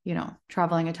be,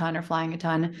 traveling a ton or flying a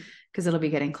ton because it'll be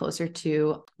getting closer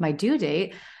to my due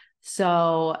date.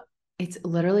 So it's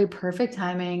literally perfect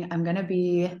timing.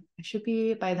 I should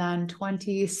be by then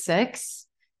 26,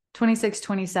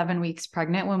 27 weeks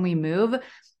pregnant when we move,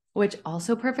 which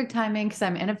also perfect timing because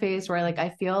I'm in a phase where like I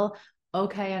feel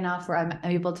okay enough where I'm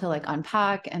able to like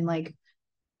unpack and like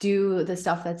do the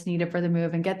stuff that's needed for the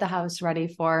move and get the house ready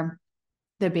for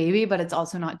the baby, but it's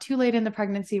also not too late in the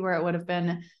pregnancy where it would have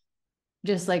been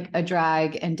just like a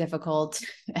drag and difficult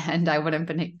and I wouldn't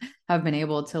have been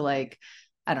able to like,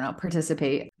 I don't know,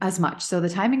 participate as much. So the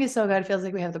timing is so good. It feels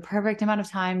like we have the perfect amount of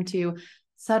time to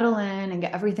settle in and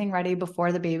get everything ready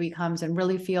before the baby comes and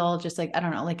really feel just like, I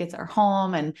don't know, like it's our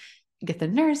home and get the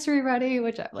nursery ready,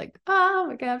 which I'm like, oh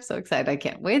my God, I'm so excited. I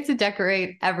can't wait to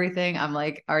decorate everything. I've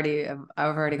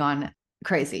already gone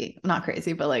crazy, not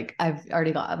crazy, but like I've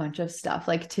already got a bunch of stuff.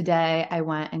 Like today I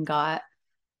went and got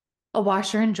a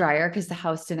washer and dryer because the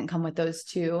house didn't come with those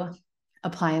two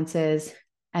appliances.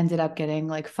 Ended up getting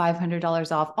like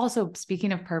 $500 off. Also,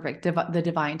 speaking of perfect, the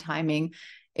divine timing,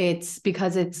 it's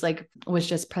because it's like was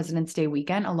just President's Day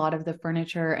weekend. A lot of the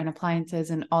furniture and appliances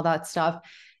and all that stuff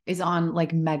is on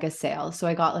like mega sale. So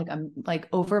I got like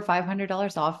over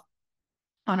 $500 off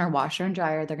on our washer and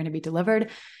dryer. They're going to be delivered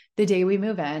the day we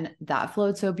move in. That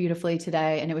flowed so beautifully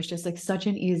today. And it was just like such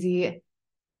an easy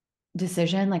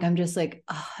decision. Like I'm just like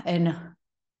in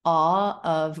awe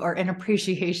of, or in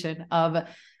appreciation of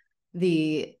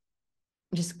the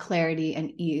just clarity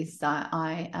and ease that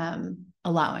I am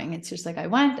allowing. It's just like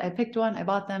I picked one, I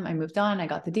bought them, I moved on, I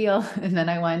got the deal. And then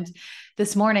I went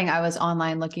this morning, I was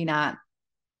online looking at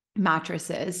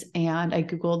mattresses and I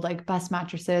Googled like best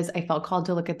mattresses. I felt called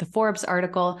to look at the Forbes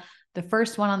article. The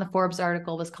first one on the Forbes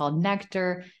article was called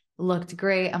Nectar, looked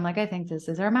great. I'm like, I think this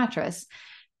is our mattress.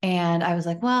 And I was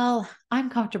like, well, I'm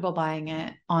comfortable buying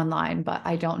it online, but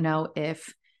I don't know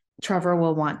if Trevor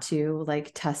will want to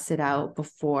like test it out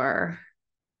before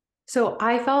So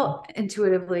I felt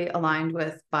intuitively aligned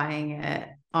with buying it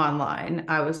online.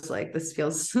 I was like, this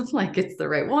feels like it's the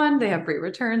right one. They have free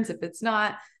returns. If it's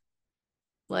not,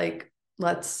 like,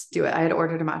 let's do it. I had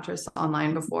ordered a mattress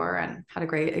online before and had a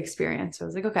great experience. So I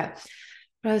was like, okay.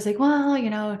 But I was like,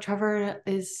 well, Trevor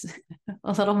is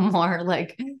a little more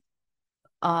like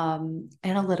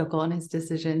analytical in his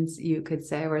decisions, you could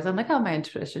say. Whereas I'm like, oh, my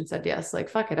intuition said yes, like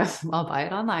fuck it, I'll buy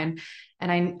it online.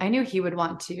 And I knew he would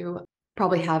want to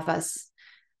probably have us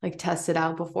like test it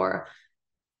out before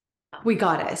we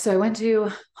got it. So I went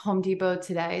to Home Depot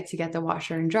today to get the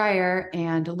washer and dryer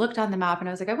and looked on the map, and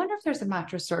I was like, I wonder if there's a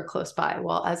mattress store close by.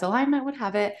 Well, as alignment would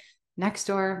have it, next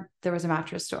door there was a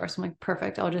mattress store. So I'm like,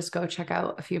 perfect, I'll just go check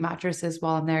out a few mattresses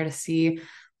while I'm there to see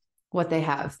what they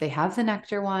have. They have the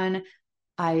Nectar one.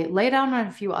 I lay down on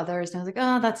a few others and I was like,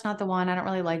 oh, that's not the one. I don't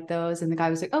really like those. And the guy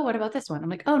was like, oh, what about this one? I'm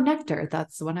like, oh, Nectar.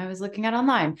 That's the one I was looking at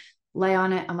online. Lay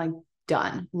on it. I'm like,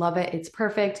 done. Love it. It's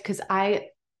perfect. Cause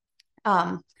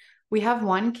um, we have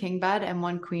one king bed and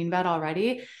one queen bed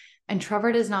already. And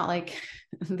Trevor does not like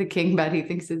the king bed. He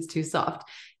thinks it's too soft.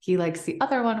 He likes the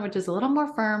other one, which is a little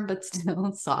more firm, but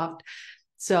still soft.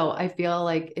 So I feel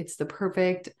like it's the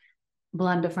perfect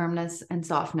blend of firmness and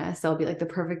softness. That'll be like the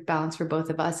perfect balance for both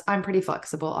of us. I'm pretty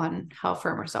flexible on how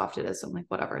firm or soft it is. So I'm like,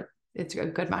 whatever, it's a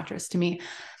good mattress to me.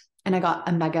 And I got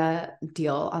a mega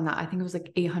deal on that. I think it was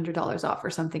like $800 off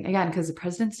or something. Again, because the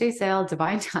President's Day sale,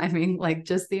 divine timing, like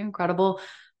just the incredible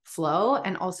flow,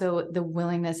 and also the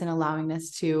willingness and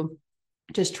allowingness to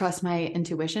just trust my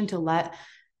intuition to let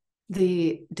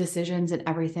the decisions and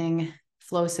everything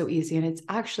flow so easy. And it's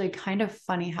actually kind of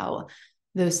funny how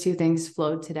those two things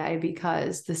flowed today,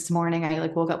 because this morning I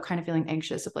like woke up kind of feeling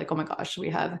anxious of like, oh my gosh, we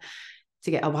have to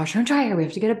get a washer and dryer, we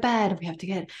have to get a bed, we have to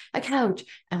get a couch,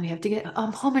 and we have to get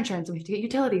home insurance, and we have to get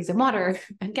utilities and water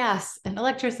and gas and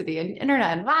electricity and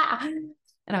internet and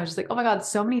and I was just like, oh my God,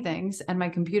 so many things. And my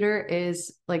computer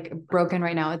is like broken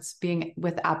right now. It's being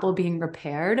with Apple being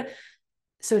repaired.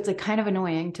 So it's like kind of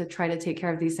annoying to try to take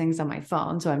care of these things on my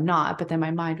phone. So I'm not, but then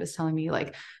my mind was telling me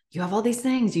like, you have all these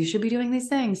things, you should be doing these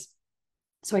things.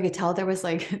 So I could tell there was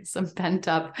like some pent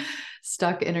up,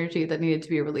 stuck energy that needed to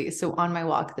be released. So on my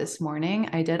walk this morning,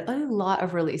 I did a lot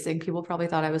of releasing. People probably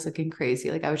thought I was looking crazy.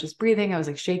 Like I was just breathing. I was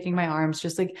like shaking my arms,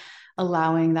 just like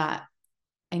allowing that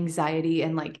anxiety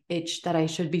and like itch that I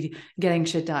should be getting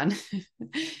shit done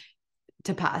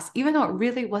to pass, even though it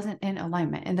really wasn't in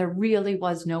alignment and there really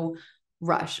was no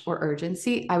rush or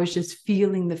urgency. I was just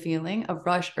feeling the feeling of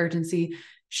rush, urgency,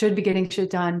 should be getting shit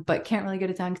done, but can't really get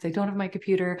it done because I don't have my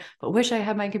computer, but wish I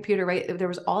had my computer, right? There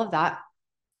was all of that,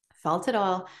 felt it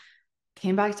all,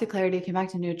 came back to clarity, came back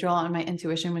to neutral. And my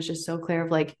intuition was just so clear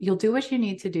of like, you'll do what you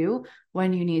need to do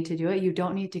when you need to do it. You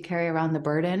don't need to carry around the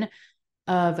burden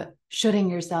of shooting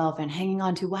yourself and hanging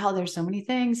on to, wow, there's so many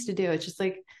things to do. It's just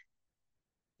like,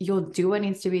 you'll do what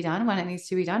needs to be done when it needs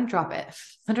to be done. Drop it,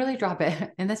 literally drop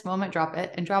it in this moment, drop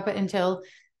it and drop it until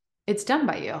it's done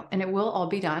by you, and it will all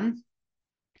be done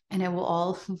and it will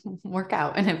all work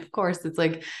out. And of course, it's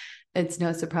like, it's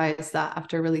no surprise that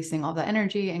after releasing all that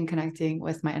energy and connecting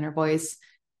with my inner voice,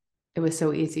 it was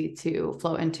so easy to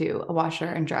flow into a washer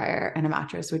and dryer and a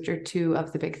mattress, which are two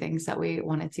of the big things that we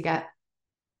wanted to get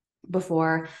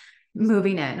before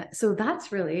moving in. So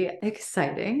that's really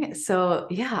exciting. So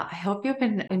yeah, I hope you've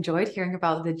enjoyed hearing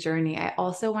about the journey. I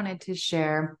also wanted to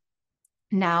share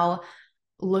now,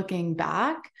 looking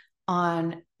back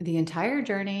on the entire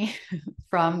journey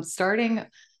from starting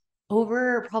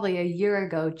over probably a year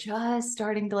ago, just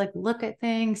starting to like look at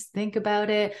things, think about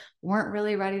it, weren't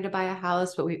really ready to buy a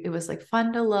house, but it was like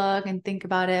fun to look and think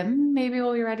about it. Maybe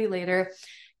we'll be ready later.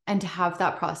 And to have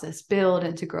that process build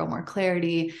and to grow more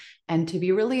clarity and to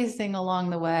be releasing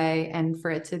along the way, and for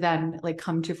it to then like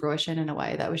come to fruition in a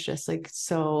way that was just like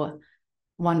so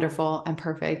wonderful and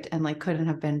perfect, and like couldn't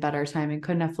have been better timing,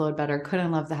 couldn't have flowed better,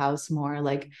 couldn't love the house more.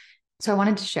 Like, so I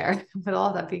wanted to share, with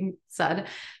all that being said,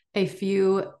 a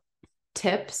few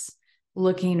tips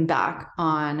looking back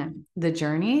on the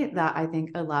journey that I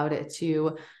think allowed it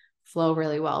to flow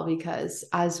really well. Because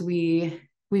as we've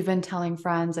been telling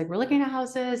friends, like we're looking at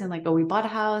houses and like, oh, we bought a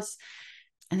house,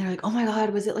 and they're like, oh my God,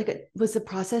 was the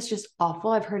process just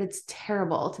awful? I've heard it's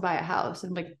terrible to buy a house. And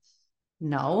I'm like,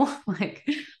 no, like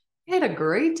I had a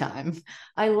great time.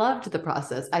 I loved the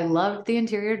process. I loved the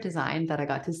interior design that I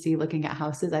got to see looking at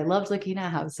houses. I loved looking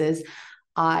at houses.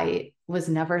 I was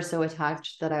never so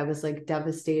attached that I was like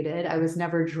devastated. I was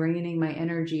never draining my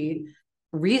energy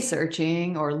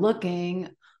researching or looking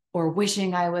or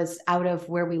wishing I was out of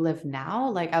where we live now.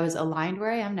 Like I was aligned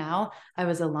where I am now. I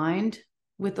was aligned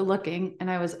with the looking, and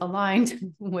I was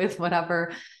aligned with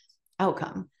whatever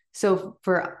outcome. So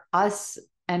for us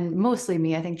and mostly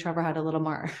me. I think Trevor had a little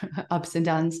more ups and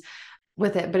downs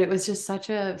with it, but it was just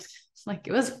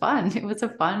it was fun. It was a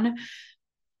fun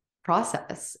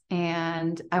process.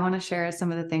 And I want to share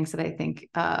some of the things that I think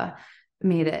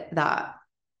made it that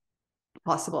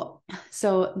possible.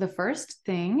 So the first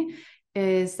thing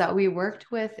is that we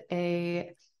worked with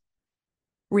a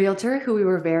realtor who we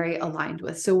were very aligned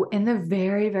with. So in the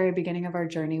very, very beginning of our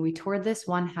journey, we toured this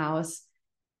one house.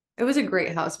 It was a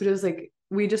great house, but it was like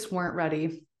we just weren't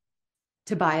ready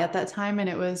to buy at that time. And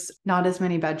it was not as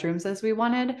many bedrooms as we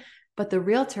wanted. But the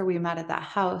realtor we met at that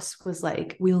house was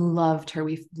like, we loved her.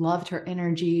 We loved her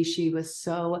energy. She was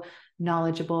so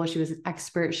knowledgeable. She was an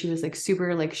expert. She was like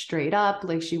super like straight up.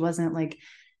 Like she wasn't like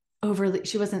overly,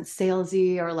 she wasn't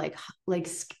salesy or like,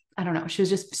 I don't know. She was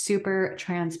just super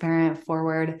transparent,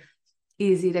 forward,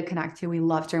 easy to connect to. We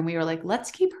loved her. And we were like,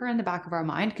 let's keep her in the back of our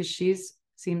mind because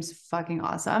seems fucking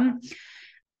awesome.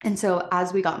 And so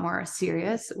as we got more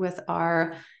serious with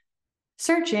our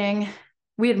searching,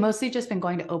 we had mostly just been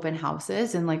going to open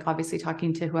houses and like obviously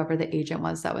talking to whoever the agent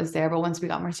was that was there. But once we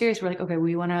got more serious, we're like, okay,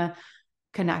 we want to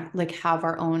connect, like have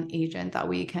our own agent that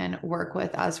we can work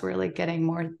with as we're like getting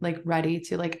more like ready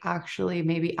to like actually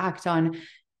maybe act on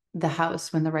the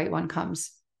house when the right one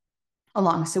comes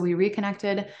along. So we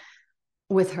reconnected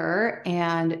with her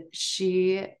and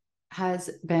she has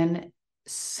been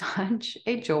such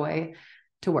a joy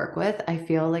to work with. I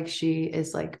feel like she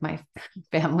is like my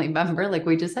family member. Like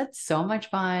we just had so much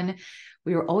fun.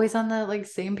 We were always on the like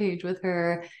same page with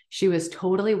her. She was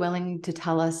totally willing to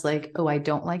tell us like, oh, I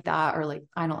don't like that, or like,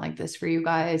 I don't like this for you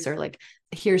guys, or like,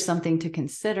 here's something to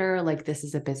consider, like this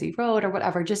is a busy road or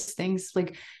whatever, just things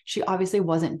like she obviously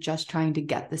wasn't just trying to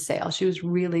get the sale. She was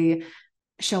really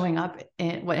showing up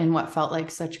in what felt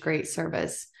like such great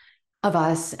service of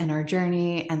us and our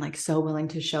journey, and like so willing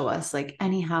to show us like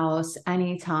any house,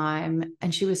 anytime.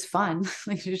 And she was fun.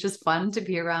 Like she was just fun to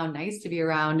be around, nice to be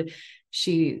around.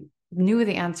 She knew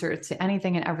the answer to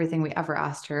anything and everything we ever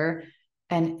asked her.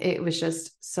 And it was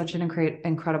just such an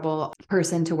incredible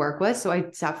person to work with. So I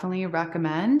definitely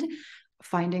recommend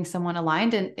finding someone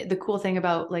aligned. And the cool thing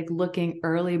about like looking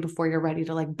early before you're ready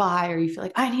to like buy, or you feel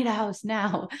like I need a house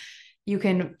now, you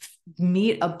can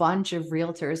meet a bunch of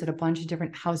realtors at a bunch of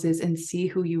different houses and see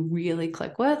who you really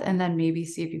click with, and then maybe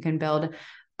see if you can build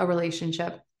a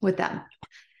relationship with them.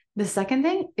 The second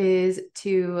thing is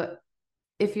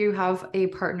if you have a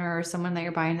partner or someone that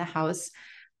you're buying the house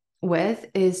with,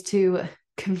 is to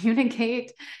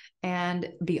communicate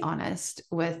and be honest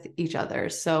with each other.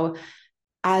 So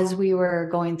as we were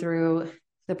going through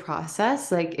the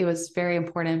process, like it was very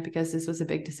important because this was a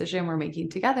big decision we're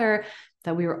making together,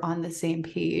 that we were on the same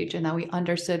page and that we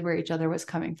understood where each other was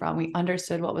coming from. We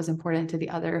understood what was important to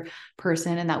the other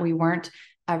person, and that we weren't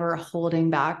ever holding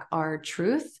back our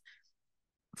truth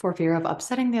for fear of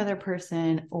upsetting the other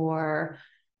person or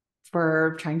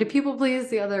for trying to people please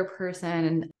the other person.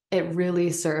 And it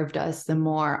really served us the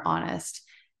more honest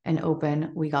and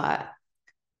open we got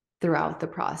throughout the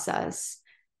process.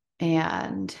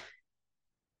 And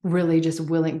really just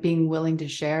being willing to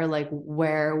share like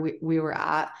where we were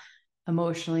at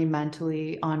emotionally,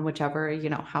 mentally, on whichever,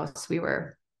 house we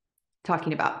were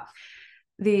talking about.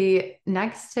 The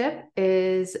next tip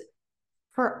is,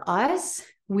 for us,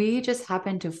 we just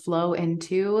happen to flow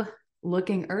into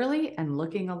looking early and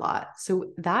looking a lot.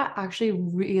 So that actually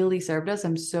really served us.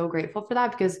 I'm so grateful for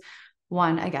that because,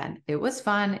 one, again, it was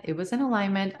fun. It was in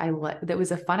alignment. That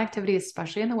was a fun activity,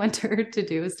 especially in the winter to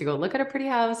do, is to go look at a pretty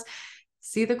house,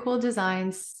 see the cool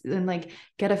designs, and like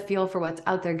get a feel for what's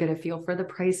out there, get a feel for the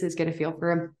prices, get a feel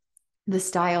for the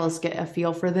styles, get a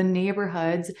feel for the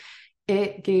neighborhoods.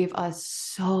 It gave us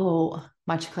so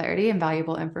much clarity and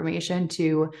valuable information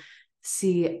to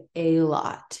see a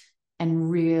lot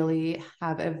and really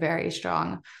have a very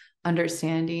strong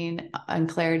understanding and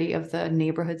clarity of the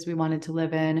neighborhoods we wanted to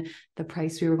live in, the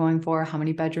price we were going for, how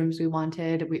many bedrooms we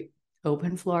wanted,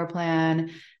 open floor plan,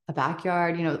 a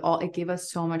backyard, it gave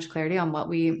us so much clarity on what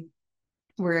we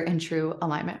were in true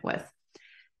alignment with.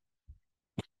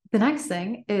 The next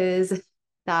thing is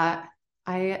that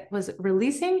I was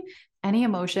releasing any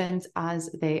emotions as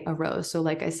they arose. So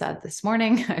like I said, this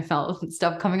morning, I felt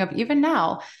stuff coming up even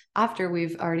now after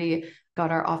we've already got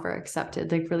our offer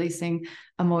accepted, like releasing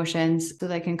emotions so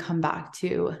that I can come back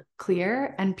to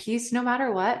clear and peace no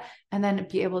matter what, and then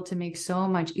be able to make so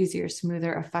much easier,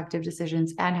 smoother, effective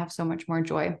decisions and have so much more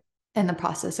joy in the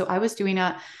process. So I was doing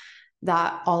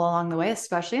that all along the way,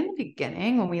 especially in the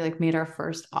beginning when we like made our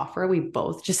first offer. We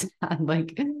both just had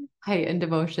like heightened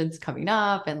emotions coming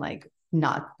up and like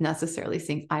not necessarily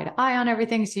seeing eye to eye on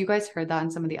everything. So you guys heard that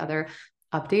in some of the other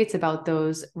updates about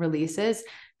those releases.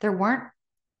 There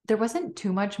there wasn't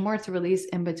too much more to release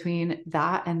in between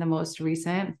that and the most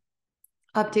recent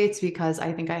updates, because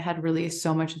I think I had released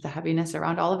so much of the heaviness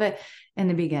around all of it in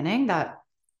the beginning that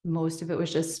most of it was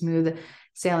just smooth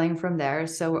sailing from there.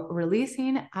 So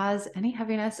releasing as any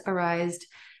heaviness arised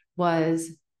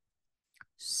was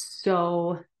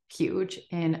so huge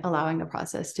in allowing the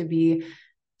process to be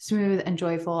smooth and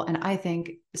joyful, and I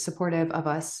think supportive of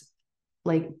us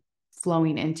like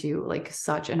flowing into like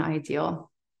such an ideal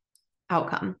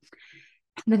outcome.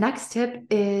 The next tip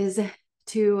is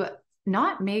to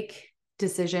not make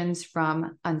decisions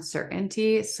from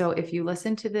uncertainty. So if you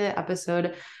listen to the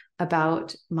episode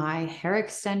about my hair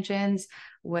extensions,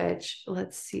 which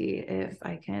let's see if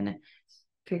I can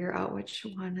figure out which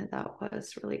one that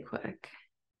was really quick.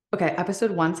 Okay,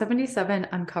 episode 177,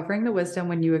 Uncovering the Wisdom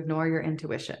When You Ignore Your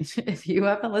Intuition. If you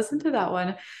haven't listened to that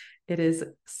one, it is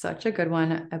such a good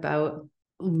one about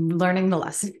learning the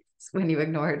lessons when you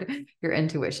ignored your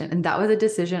intuition. And that was a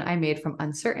decision I made from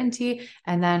uncertainty.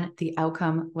 And then the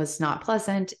outcome was not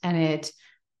pleasant. And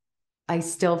I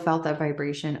still felt that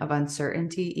vibration of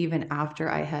uncertainty even after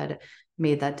I had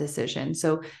made that decision.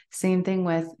 So same thing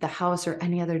with the house or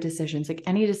any other decisions, like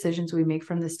any decisions we make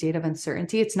from the state of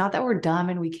uncertainty. It's not that we're dumb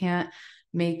and we can't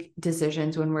make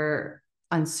decisions when we're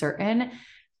uncertain.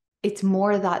 It's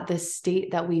more that the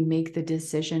state that we make the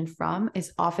decision from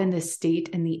is often the state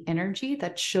and the energy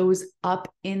that shows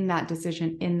up in that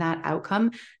decision, in that outcome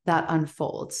that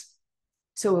unfolds.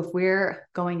 So if we're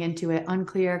going into it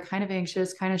unclear, kind of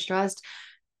anxious, kind of stressed,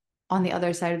 on the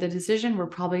other side of the decision, we're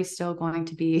probably still going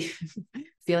to be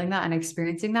feeling that and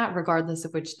experiencing that regardless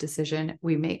of which decision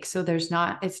we make. So it's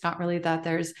not really that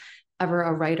there's ever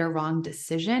a right or wrong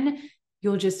decision.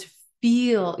 You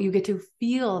get to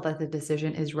feel that the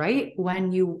decision is right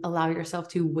when you allow yourself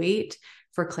to wait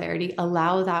for clarity,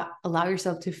 allow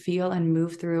yourself to feel and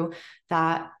move through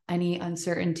that any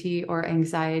uncertainty or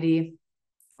anxiety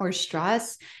or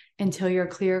stress until you're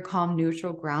clear, calm,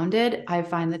 neutral, grounded. I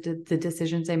find that the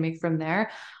decisions I make from there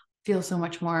feel so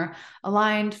much more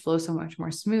aligned, flow so much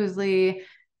more smoothly,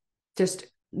 just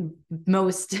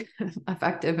most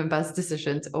effective and best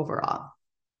decisions overall.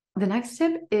 The next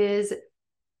tip is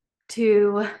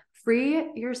to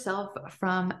free yourself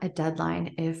from a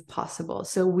deadline if possible.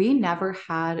 So we never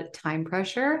had time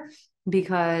pressure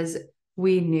because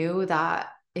we knew that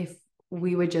if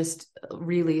we would just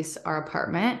release our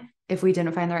apartment, if we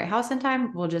didn't find the right house in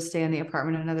time, we'll just stay in the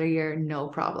apartment another year, no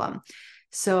problem.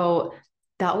 So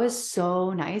that was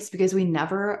so nice because we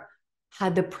never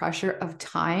had the pressure of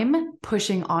time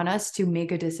pushing on us to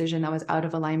make a decision that was out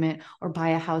of alignment or buy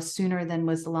a house sooner than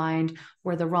was aligned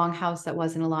or the wrong house that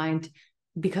wasn't aligned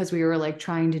because we were like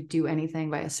trying to do anything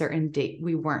by a certain date.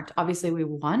 We weren't. Obviously, we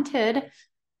wanted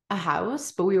a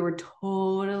house, but we were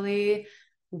totally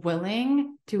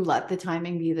willing to let the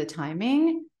timing be the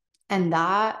timing. And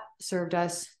that served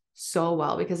us so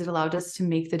well because it allowed us to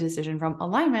make the decision from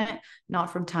alignment,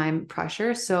 not from time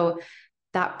pressure. So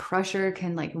that pressure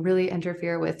can like really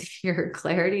interfere with your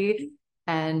clarity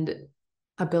and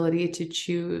ability to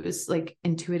choose like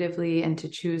intuitively and to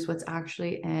choose what's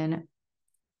actually in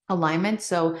alignment.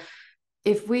 So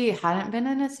if we hadn't been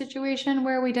in a situation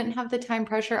where we didn't have the time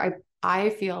pressure, I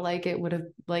feel like it would have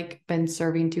like been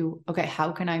serving to, okay,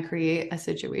 how can I create a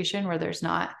situation where there's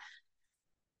not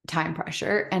time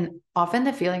pressure? And often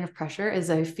the feeling of pressure is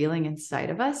a feeling inside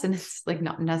of us, and it's like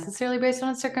not necessarily based on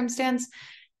a circumstance.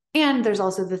 And there's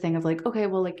also the thing of like, okay,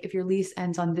 well, like if your lease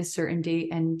ends on this certain date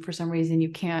and for some reason you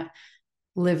can't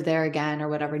live there again or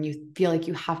whatever, and you feel like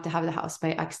you have to have the house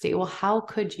by X date, well, how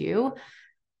could you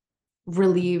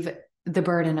relieve the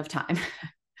burden of time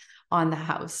on the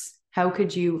house? How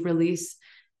could you release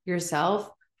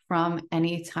yourself from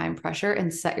any time pressure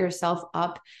and set yourself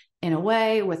up in a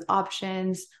way with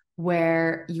options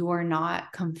where you're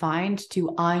not confined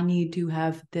to, I need to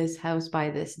have this house by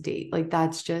this date? Like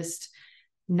that's just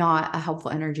not a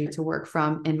helpful energy to work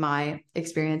from in my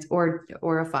experience, or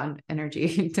a fun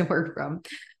energy to work from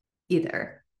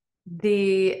either.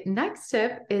 The next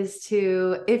tip is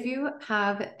to, if you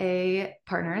have a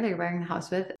partner that you're buying the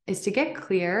house with, is to get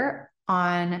clear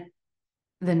on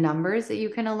the numbers that you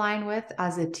can align with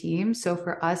as a team. So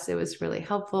for us, it was really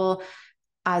helpful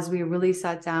as we really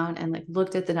sat down and like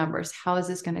looked at the numbers. How is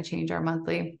this going to change our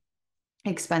monthly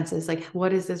expenses? Like,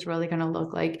 what is this really going to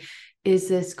look like? Is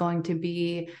this going to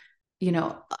be,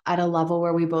 at a level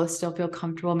where we both still feel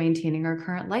comfortable maintaining our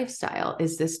current lifestyle?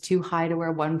 Is this too high to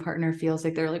where one partner feels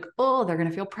like they're like, oh, they're going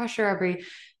to feel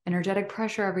energetic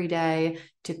pressure every day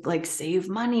to like save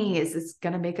money? Is this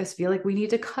going to make us feel like we need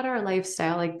to cut our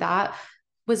lifestyle? Like that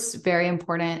was very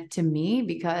important to me,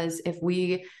 because if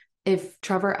we if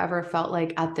Trevor ever felt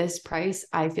like at this price,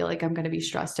 I feel like I'm going to be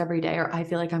stressed every day, or I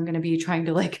feel like I'm going to be trying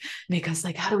to like make us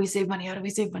like, how do we save money? How do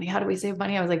we save money? How do we save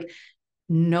money? I was like,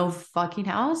 no fucking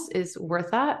house is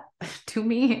worth that to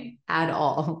me at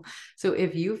all. So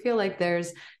if you feel like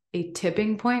there's a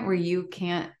tipping point where you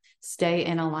can't stay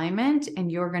in alignment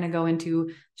and you're going to go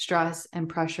into stress and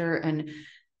pressure and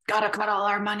gotta cut all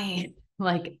our money,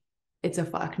 like it's a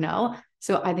fuck no.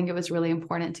 So I think it was really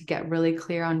important to get really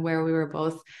clear on where we were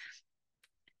both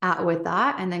at with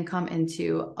that and then come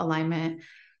into alignment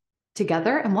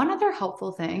together. And one other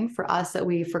helpful thing for us that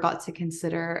we forgot to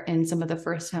consider in some of the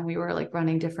first time we were like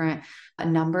running different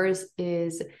numbers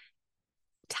is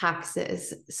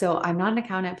taxes. So I'm not an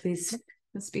accountant, please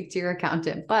speak to your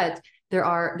accountant, but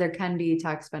there can be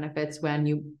tax benefits when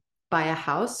you buy a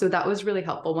house. So that was really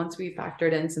helpful. Once we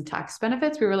factored in some tax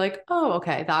benefits, we were like, oh,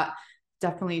 okay, that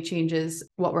definitely changes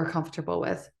what we're comfortable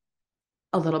with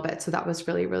a little bit. So that was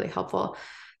really, really helpful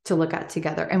to look at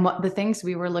together. And what the things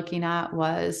we were looking at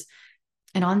was,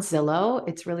 and on Zillow,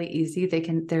 it's really easy.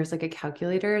 There's like a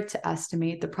calculator to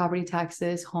estimate the property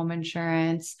taxes, home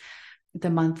insurance, the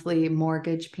monthly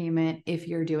mortgage payment. If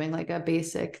you're doing like a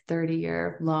basic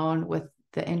 30-year loan with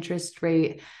the interest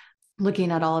rate,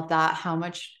 looking at all of that, how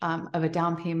much of a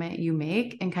down payment you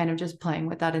make, and kind of just playing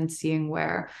with that and seeing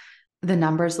where the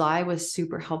numbers lie was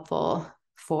super helpful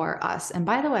for us. And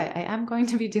by the way, I am going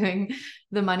to be doing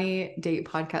the Money Date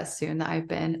podcast soon that I've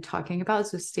been talking about.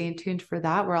 So stay tuned for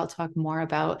that, where I'll talk more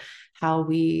about how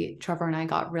Trevor and I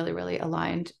got really, really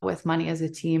aligned with money as a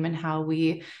team and how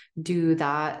we do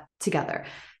that together.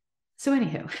 So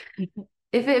anywho,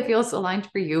 if it feels aligned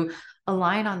for you,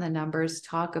 align on the numbers,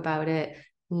 talk about it,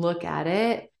 look at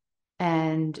it,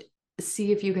 and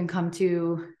see if you can come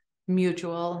to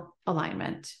mutual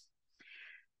alignment.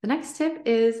 The next tip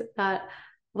is that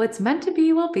what's meant to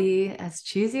be will be. As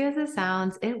cheesy as it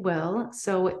sounds, it will.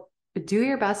 So do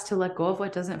your best to let go of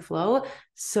what doesn't flow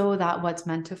so that what's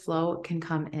meant to flow can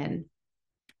come in.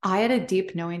 I had a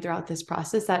deep knowing throughout this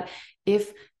process that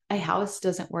if a house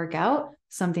doesn't work out,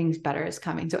 something better is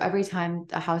coming. So every time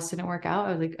a house didn't work out,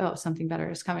 I was like, oh, something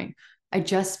better is coming. I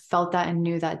just felt that and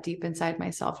knew that deep inside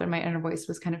myself. And my inner voice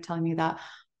was kind of telling me that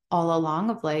all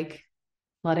along, of like,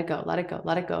 let it go, let it go,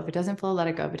 let it go. If it doesn't flow, let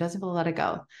it go. If it doesn't flow, let it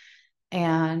go.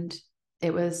 And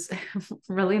it was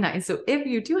really nice. So if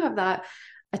you do have that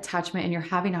attachment and you're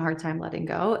having a hard time letting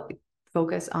go,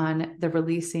 focus on the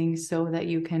releasing so that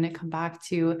you can come back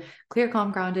to clear,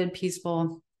 calm, grounded,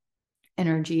 peaceful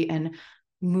energy and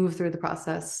move through the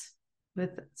process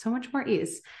with so much more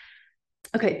ease.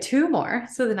 Okay, 2 more.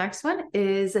 So the next one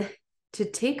is to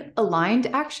take aligned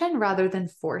action rather than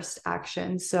forced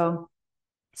action. So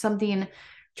something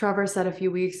Trevor said a few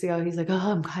weeks ago, he's like,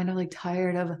 oh, I'm kind of like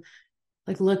tired of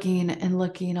like looking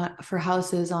for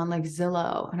houses on like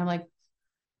Zillow. And I'm like,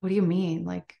 what do you mean?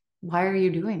 Like, why are you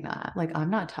doing that? Like,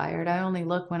 I'm not tired. I only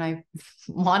look when I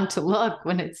want to look,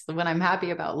 when I'm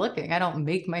happy about looking. I don't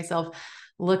make myself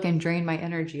look and drain my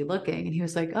energy looking. And he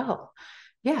was like, oh,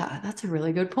 yeah, that's a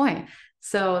really good point.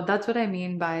 So that's what I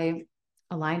mean by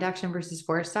aligned action versus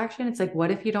forced action. It's like, what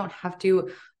if you don't have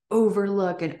to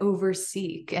overlook and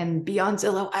overseek and be on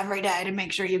Zillow every day to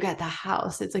make sure you get the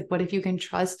house? It's like, what if you can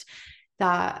trust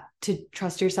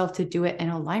yourself to do it in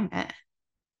alignment?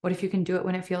 What if you can do it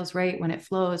when it feels right, when it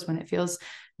flows, when it feels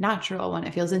natural, when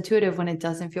it feels intuitive, when it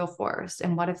doesn't feel forced?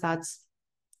 And what if that's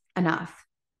enough?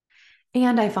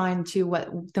 And I find too,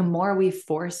 the more we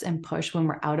force and push when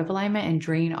we're out of alignment and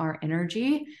drain our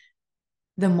energy,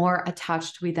 the more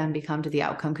attached we then become to the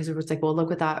outcome, because it's like, well, look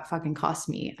what that fucking cost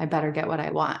me. I better get what I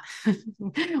want.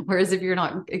 Whereas if you're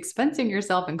not expensing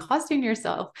yourself and costing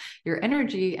yourself your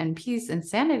energy and peace and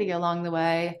sanity along the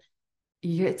way,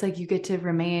 it's like you get to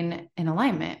remain in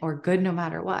alignment or good no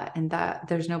matter what. And that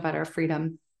there's no better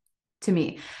freedom to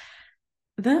me.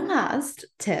 The last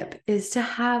tip is to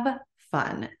have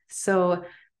fun. So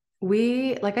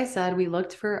like I said, we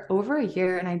looked for over a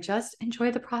year and I just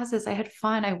enjoyed the process. I had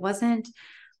fun. I wasn't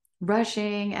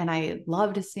rushing and I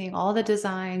loved seeing all the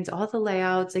designs, all the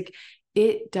layouts. Like,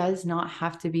 it does not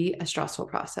have to be a stressful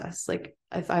process. Like,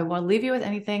 if I want to leave you with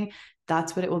anything,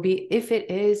 that's what it will be. If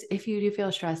you do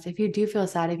feel stressed, if you do feel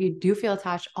sad, if you do feel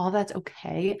attached, all that's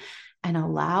okay and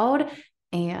allowed.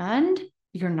 And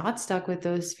you're not stuck with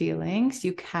those feelings.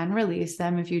 You can release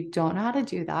them. If you don't know how to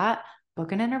do that,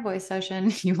 book an inner voice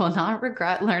session. You will not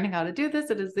regret learning how to do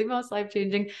this. It is the most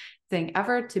life-changing thing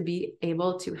ever to be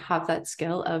able to have that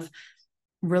skill of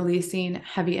releasing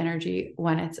heavy energy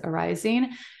when it's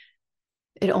arising.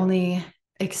 It only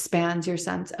expands your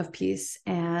sense of peace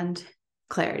and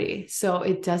clarity. So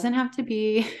it doesn't have to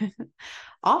be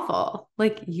awful.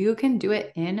 Like, you can do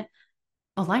it in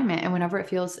alignment. And whenever it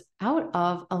feels out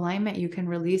of alignment, you can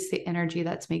release the energy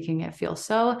that's making it feel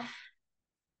so,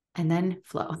 and then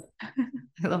flow.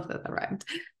 I love that rhymed.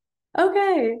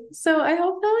 Okay, so I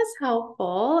hope that was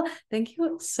helpful. Thank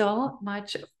you so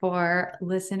much for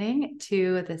listening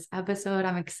to this episode.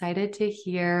 I'm excited to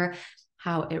hear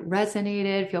how it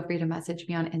resonated. Feel free to message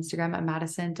me on Instagram at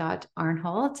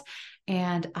madison.arnholt,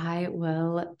 and I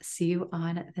will see you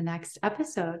on the next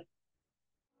episode.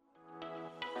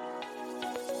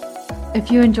 If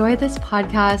you enjoy this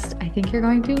podcast, I think you're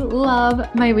going to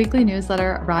love my weekly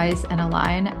newsletter, Rise and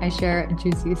Align. I share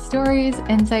juicy stories,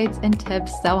 insights, and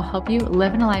tips that will help you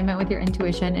live in alignment with your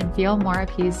intuition and feel more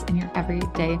at peace in your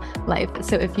everyday life.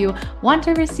 So if you want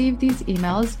to receive these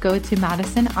emails, go to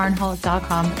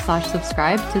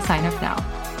madisonarnholt.com/subscribe to sign up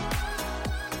now.